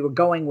direction we were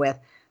going with,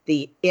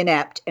 the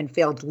inept and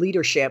failed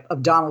leadership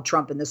of Donald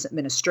Trump and this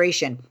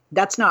administration.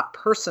 That's not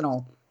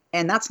personal,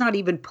 and that's not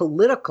even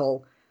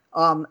political.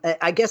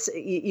 I guess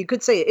you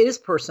could say it is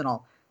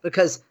personal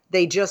because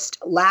they just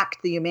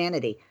lacked the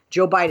humanity.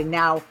 Joe Biden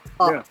now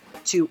up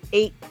to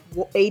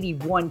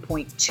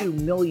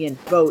 81.2 million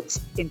votes.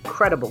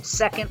 Incredible.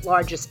 Second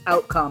largest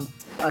outcome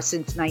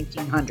since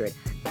 1900.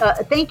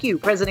 Thank you,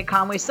 President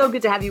Conway. So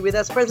good to have you with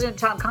us. President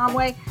Tom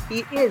Conway,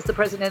 he is the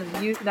president of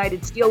the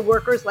United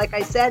Steelworkers. Like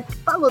I said,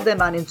 follow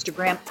them on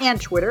Instagram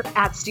and Twitter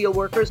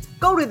 @Steelworkers.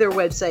 Go to their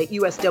website,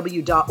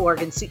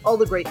 usw.org, and see all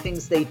the great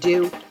things they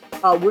do.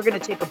 We're going to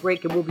take a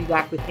break, and we'll be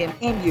back with him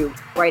and you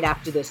right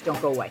after this.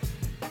 Don't go away.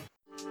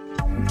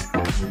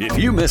 If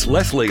you miss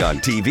Leslie on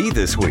TV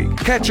this week,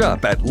 catch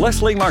up at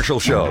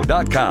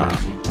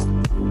lesliemarshallshow.com.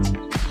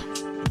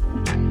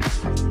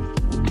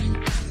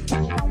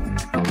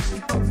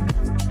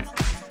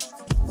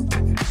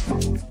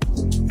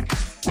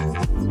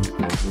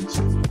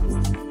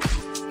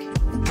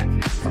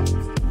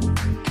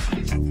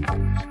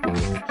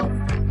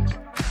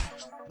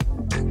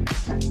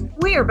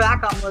 We are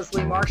back. I'm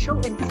Leslie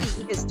Marshall, and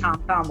he is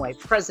Tom Conway,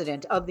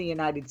 president of the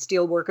United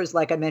Steelworkers.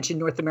 Like I mentioned,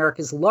 North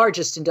America's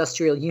largest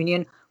industrial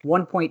union,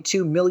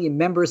 1.2 million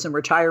members and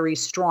retirees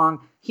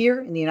strong here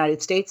in the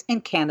United States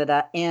and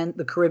Canada and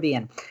the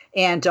Caribbean.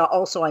 And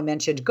also I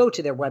mentioned, go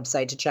to their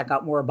website to check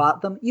out more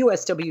about them,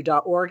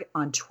 usw.org,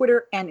 on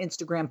Twitter and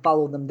Instagram.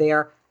 Follow them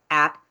there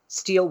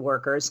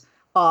 @Steelworkers.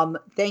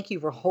 Thank you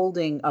for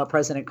holding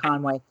President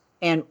Conway,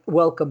 and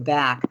welcome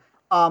back.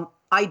 I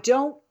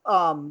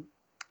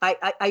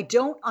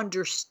don't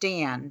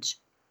understand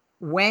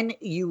when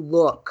you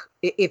look,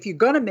 if you're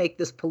going to make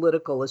this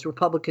political, as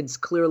Republicans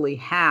clearly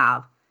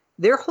have,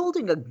 they're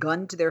holding a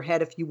gun to their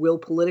head, if you will,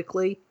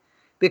 politically,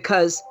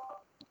 because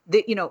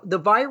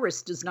the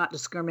virus does not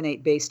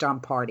discriminate based on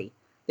party.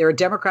 There are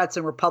Democrats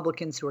and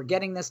Republicans who are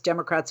getting this,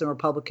 Democrats and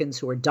Republicans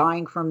who are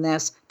dying from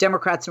this.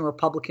 Democrats and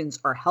Republicans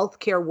are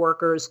healthcare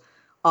workers.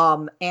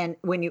 And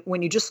when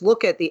you just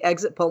look at the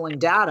exit polling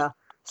data,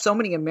 so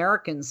many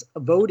Americans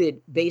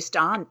voted based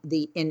on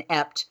the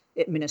inept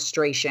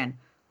administration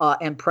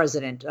and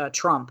President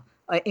Trump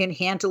in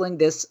handling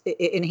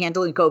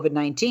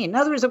COVID-19. In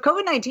other words, if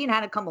COVID-19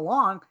 hadn't come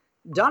along,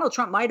 Donald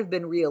Trump might have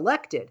been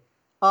reelected.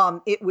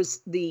 It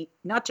was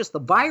not just the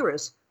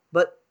virus,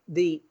 but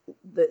the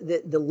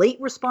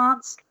late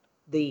response,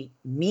 the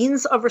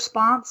means of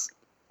response,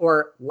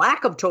 or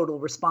lack of total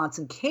response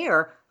and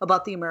care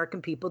about the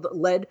American people that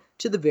led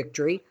to the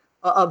victory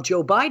of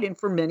Joe Biden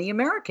for many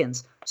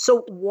Americans.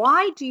 So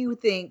why do you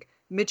think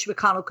Mitch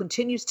McConnell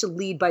continues to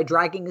lead by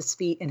dragging his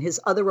feet and his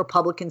other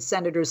Republican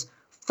senators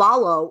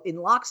follow in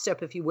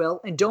lockstep, if you will,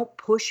 and don't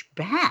push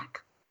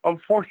back?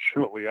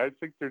 Unfortunately, I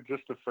think they're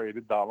just afraid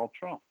of Donald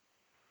Trump.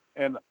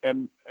 And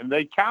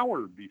they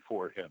cowered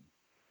before him.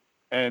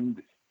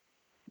 And,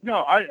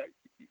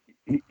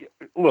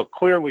 look,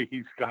 clearly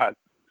he's got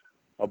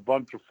a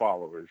bunch of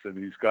followers, and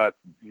he's got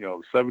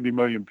 70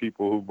 million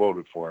people who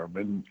voted for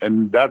him,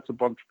 and that's a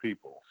bunch of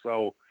people.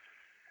 So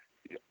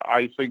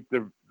I think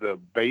the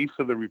base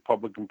of the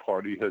Republican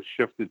Party has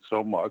shifted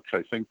so much.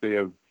 I think they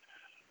have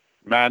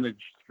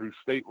managed through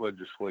state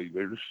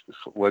legislations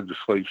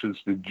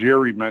to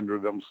gerrymander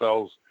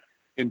themselves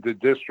into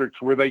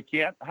districts where they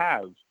can't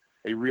have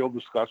a real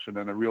discussion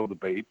and a real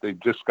debate. They've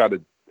just got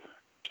to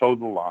toe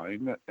the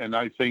line, and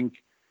I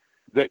think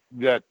that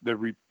the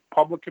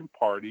Republican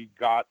Party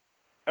got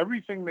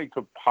everything they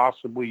could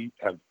possibly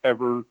have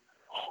ever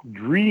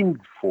dreamed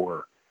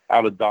for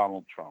out of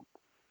Donald Trump.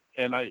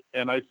 And I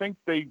think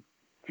they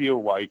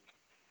feel like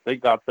they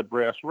got the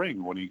brass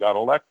ring when he got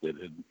elected.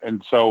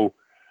 And so,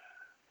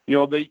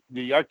 the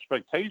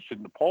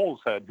expectation, the polls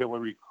had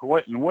Hillary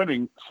Clinton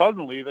winning.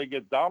 Suddenly they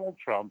get Donald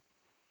Trump,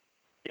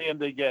 and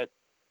they get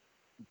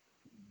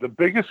the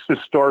biggest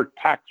historic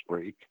tax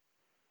break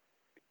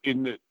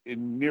in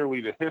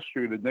nearly the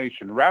history of the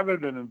nation. Rather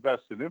than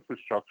invest in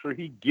infrastructure,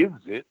 he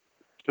gives it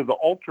to the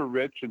ultra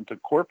rich and to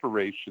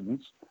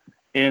corporations,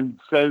 and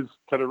says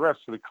to the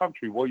rest of the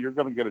country, well, you're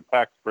going to get a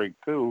tax break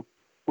too,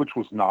 which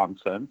was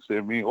nonsense.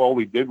 I mean, all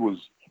he did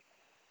was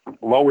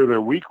lower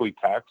their weekly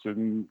tax,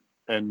 and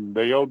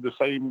they owed the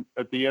same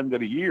at the end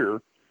of the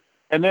year.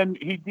 And then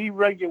he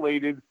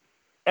deregulated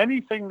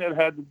anything that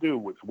had to do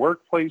with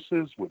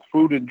workplaces, with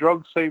food and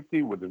drug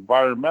safety, with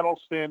environmental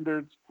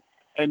standards,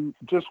 and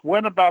just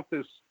went about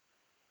this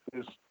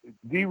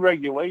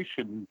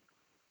deregulation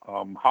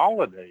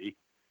holiday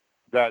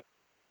that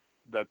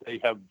they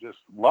have just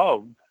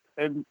loved.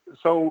 And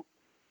so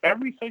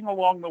everything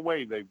along the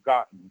way they've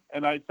gotten.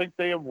 And I think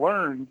they have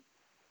learned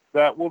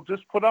that we'll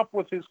just put up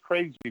with his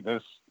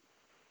craziness.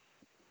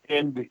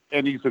 And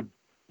he's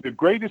the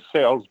greatest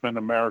salesman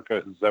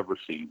America has ever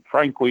seen.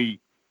 Frankly,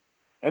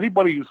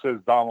 anybody who says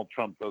Donald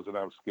Trump doesn't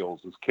have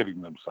skills is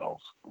kidding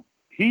themselves.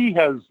 He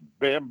has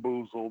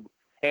bamboozled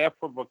half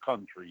of a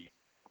country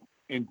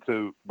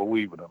into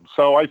believing him.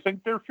 So I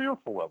think they're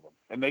fearful of him,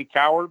 and they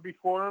cower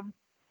before him,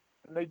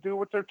 and they do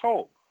what they're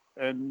told.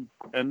 And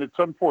it's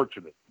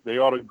unfortunate. They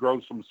ought to grow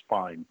some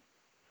spine.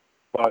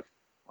 But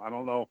I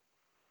don't know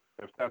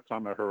if that's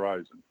on the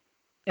horizon.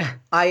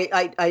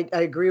 I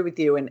agree with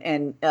you.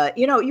 And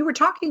you were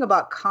talking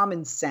about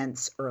common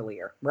sense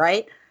earlier,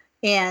 right?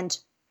 And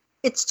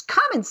it's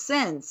common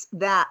sense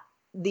that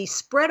the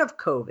spread of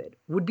COVID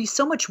would be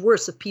so much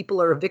worse if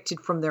people are evicted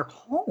from their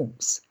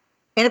homes.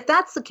 And if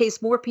that's the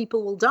case, more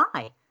people will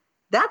die.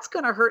 That's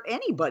going to hurt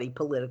anybody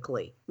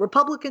politically,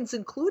 Republicans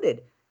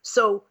included.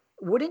 So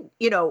wouldn't,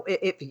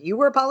 if you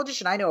were a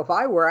politician, I know if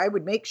I were, I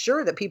would make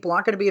sure that people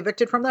aren't going to be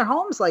evicted from their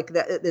homes like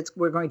that.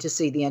 We're going to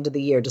see the end of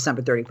the year,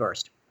 December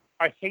 31st.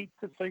 I hate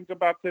to think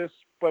about this,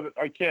 but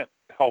I can't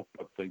help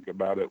but think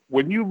about it.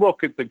 When you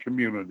look at the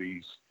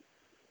communities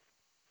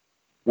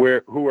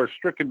who are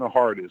stricken the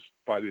hardest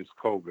by this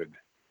COVID,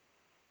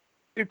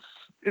 it's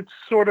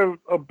sort of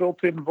a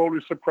built-in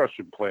voter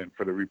suppression plan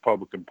for the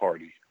Republican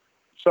Party.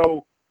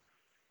 So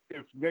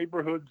if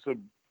neighborhoods of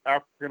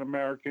African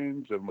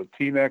Americans and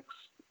Latinx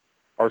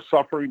are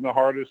suffering the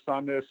hardest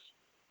on this,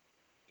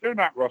 they're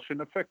not rushing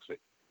to fix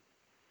it.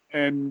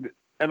 And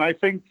I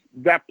think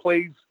that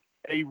plays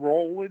a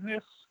role in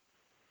this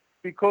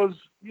because,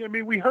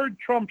 we heard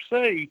Trump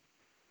say,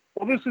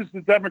 well, this is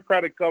the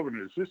Democratic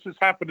governors. This is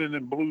happening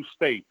in blue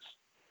states.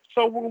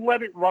 So we'll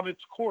let it run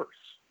its course.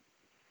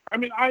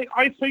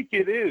 I think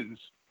it is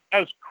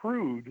as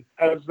crude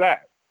as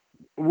that.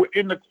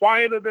 In the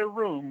quiet of their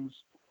rooms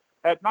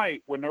at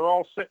night when they're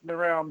all sitting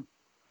around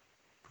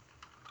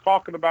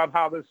talking about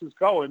how this is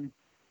going,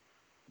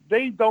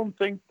 they don't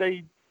think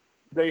they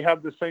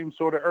have the same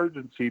sort of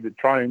urgency to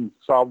try and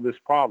solve this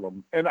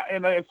problem. And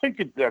I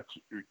think that's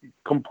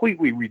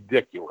completely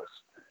ridiculous.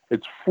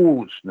 It's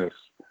foolishness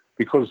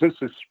because this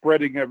is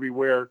spreading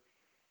everywhere.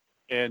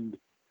 And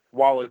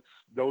while it's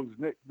those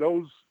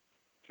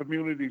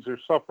communities are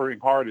suffering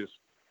hardest,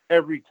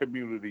 every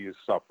community is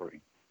suffering.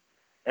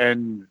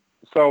 And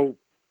so,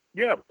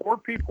 poor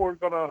people are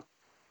gonna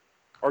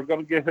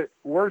get hit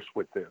worse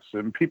with this,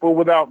 and people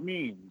without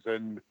means.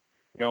 And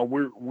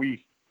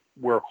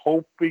we're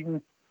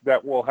hoping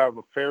that we'll have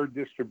a fair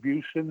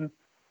distribution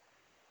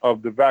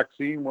of the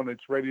vaccine when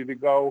it's ready to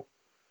go.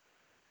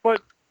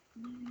 But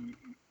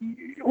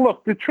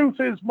look, the truth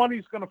is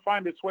money's going to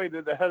find its way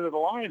to the head of the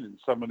line in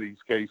some of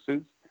these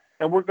cases,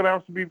 and we're going to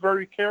have to be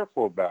very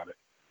careful about it.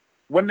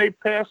 When they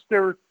passed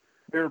their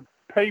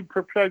Pay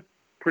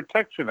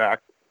Protection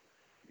Act,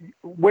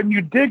 when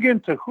you dig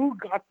into who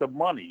got the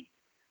money,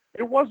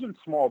 it wasn't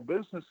small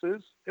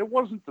businesses. It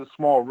wasn't the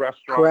small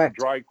restaurant, Correct.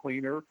 Dry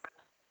cleaner.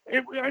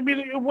 It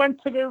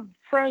went to their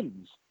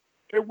friends.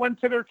 It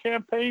went to their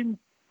campaign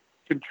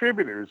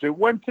contributors. It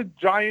went to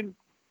giant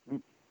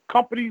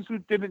companies who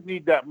didn't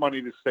need that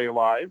money to stay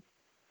alive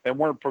and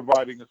weren't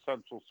providing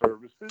essential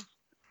services.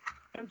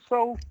 And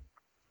so,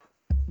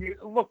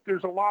 look,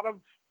 there's a lot of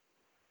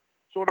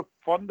sort of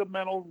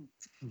fundamental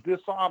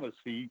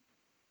dishonesty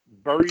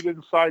buried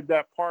inside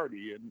that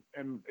party,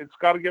 and it's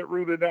got to get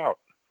rooted out.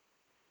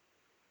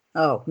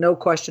 Oh, no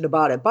question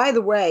about it. By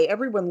the way,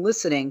 everyone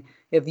listening,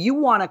 if you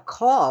want to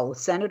call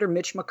Senator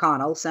Mitch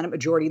McConnell, Senate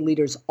Majority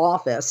Leader's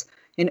office,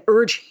 and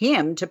urge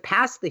him to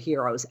pass the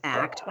HEROES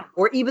Act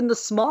or even the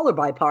smaller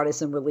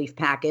bipartisan relief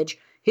package,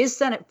 his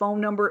Senate phone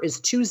number is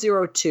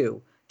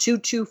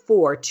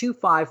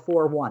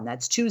 202-224-2541.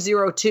 That's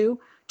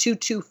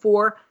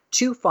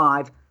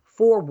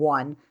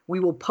 202-224-2541. We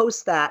will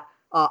post that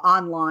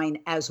online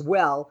as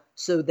well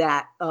so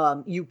that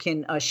you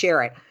can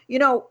share it.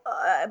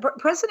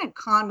 President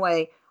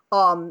Conway,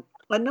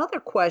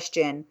 another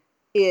question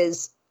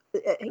is,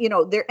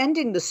 they're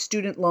ending the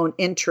student loan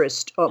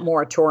interest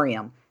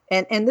moratorium.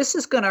 And this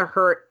is going to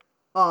hurt,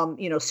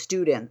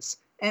 students.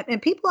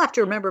 And people have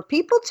to remember,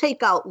 people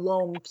take out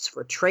loans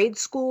for trade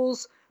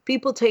schools.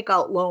 People take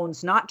out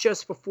loans not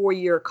just for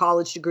 4-year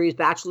college degrees,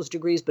 bachelor's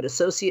degrees, but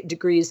associate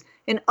degrees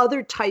and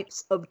other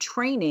types of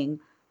training,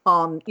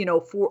 for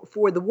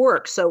the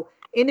work. So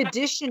in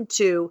addition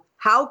to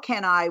how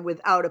can I,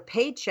 without a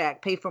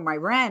paycheck, pay for my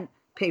rent,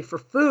 pay for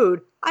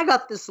food, I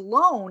got this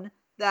loan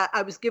that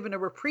I was given a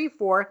reprieve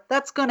for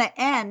that's going to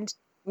end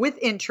with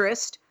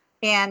interest.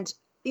 And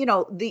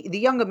the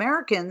young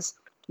Americans,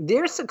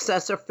 their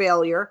success or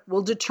failure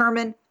will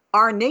determine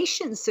our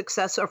nation's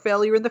success or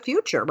failure in the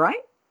future, right?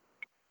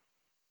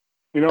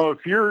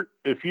 If you're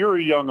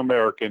a young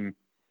American,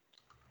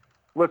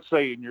 let's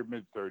say in your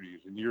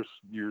mid-30s, and you're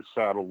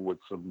saddled with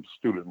some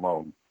student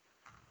loan,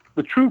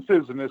 the truth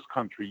is in this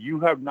country, you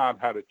have not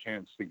had a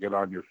chance to get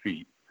on your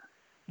feet.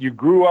 You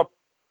grew up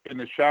in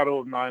the shadow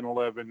of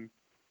 9/11,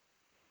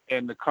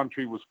 and the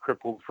country was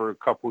crippled for a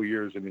couple of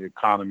years, and the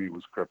economy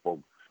was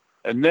crippled.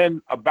 And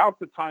then about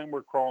the time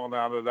we're crawling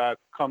out of that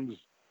comes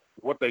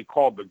what they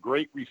call the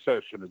Great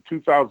Recession of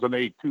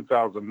 2008,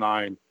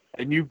 2009,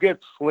 and you get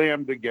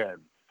slammed again,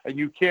 and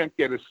you can't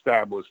get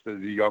established as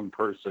a young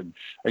person,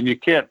 and you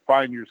can't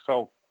find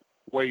yourself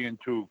way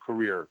into a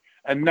career.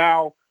 And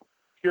now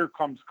here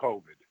comes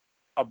COVID,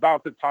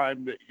 about the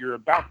time that you're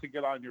about to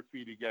get on your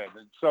feet again.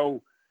 And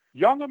so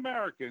young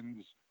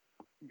Americans,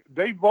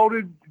 they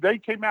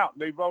came out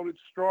and they voted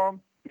strong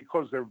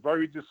because they're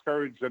very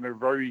discouraged and they're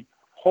very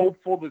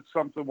hopeful that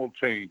something will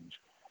change.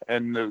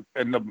 And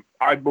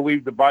I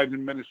believe the Biden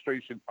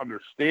administration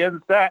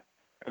understands that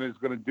and is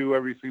going to do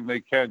everything they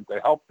can to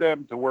help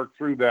them to work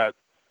through that.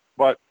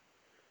 But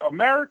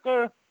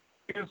America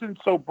isn't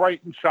so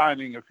bright and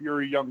shining if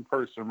you're a young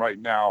person right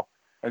now.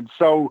 And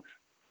so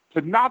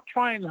to not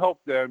try and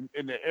help them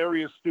in the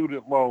area of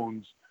student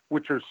loans,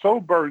 which are so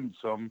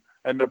burdensome,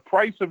 and the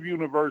price of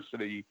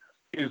university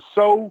is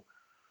so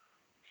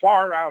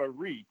far out of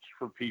reach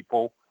for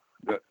people,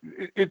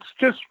 it's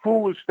just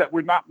foolish that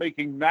we're not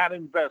making that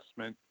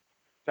investment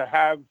to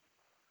have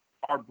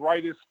our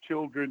brightest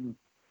children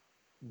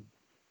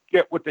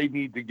get what they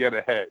need to get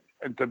ahead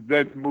and to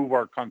then move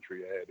our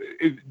country ahead.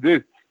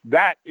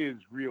 That is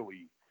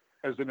really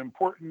as an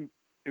important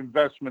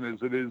investment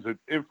as it is in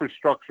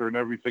infrastructure and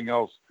everything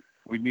else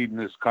we need in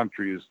this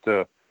country is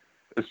to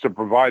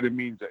provide a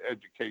means of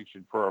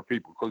education for our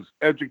people, because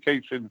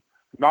education,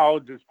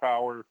 knowledge is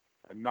power,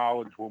 and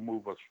knowledge will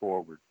move us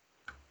forward.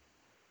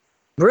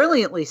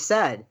 Brilliantly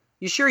said.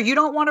 You sure you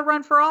don't want to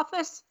run for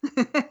office?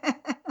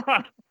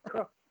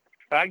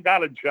 I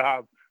got a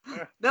job.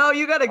 No,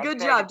 you got a good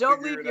job.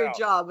 Don't leave your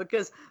job,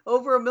 because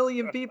over 1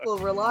 million people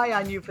rely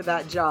on you for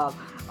that job.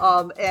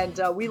 And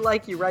we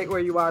like you right where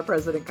you are,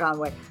 President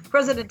Conway.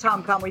 President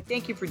Tom Conway,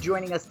 thank you for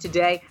joining us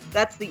today.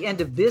 That's the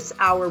end of this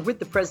hour with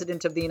the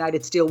President of the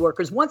United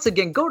Steelworkers. Once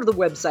again, go to the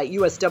website,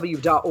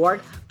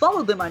 usw.org.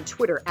 Follow them on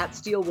Twitter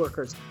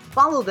 @Steelworkers.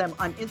 Follow them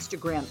on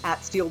Instagram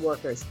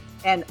 @Steelworkers.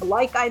 And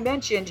like I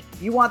mentioned,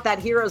 you want that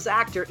Heroes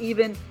Act or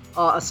even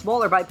a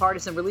smaller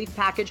bipartisan relief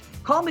package,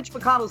 call Mitch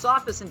McConnell's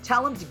office and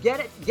tell him to get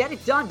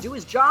it done. Do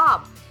his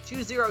job.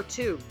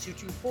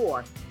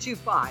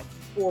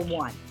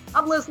 202-224-2541.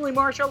 I'm Leslie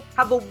Marshall.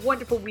 Have a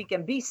wonderful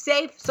weekend. Be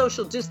safe,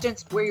 social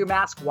distance, wear your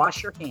mask,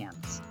 wash your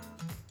hands.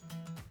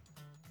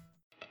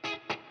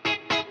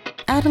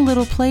 Add a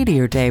little play to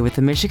your day with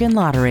the Michigan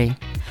Lottery.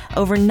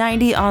 Over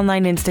 90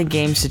 online instant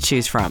games to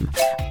choose from,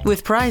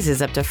 with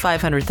prizes up to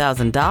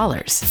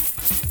 $500,000.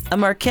 A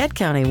Marquette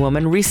County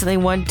woman recently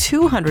won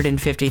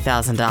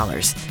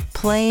 $250,000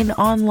 playing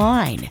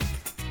online.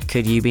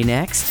 Could you be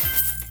next?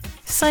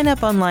 Sign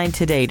up online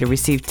today to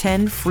receive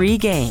 10 free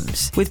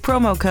games with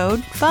promo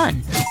code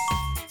FUN.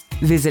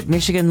 Visit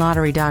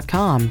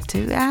MichiganLottery.com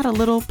to add a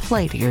little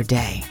play to your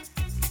day.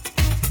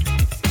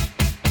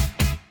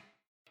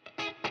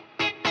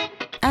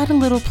 Add a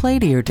little play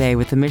to your day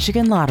with the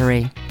Michigan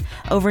Lottery.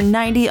 Over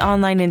 90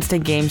 online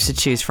instant games to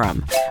choose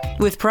from,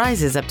 with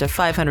prizes up to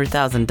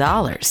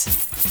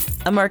 $500,000.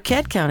 A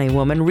Marquette County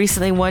woman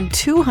recently won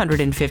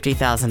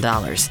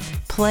 $250,000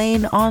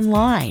 playing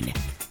online.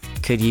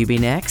 Could you be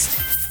next?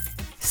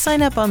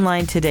 Sign up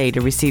online today to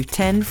receive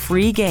 10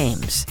 free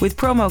games with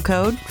promo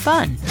code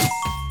FUN.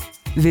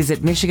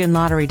 Visit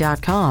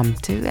MichiganLottery.com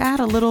to add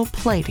a little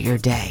play to your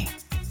day.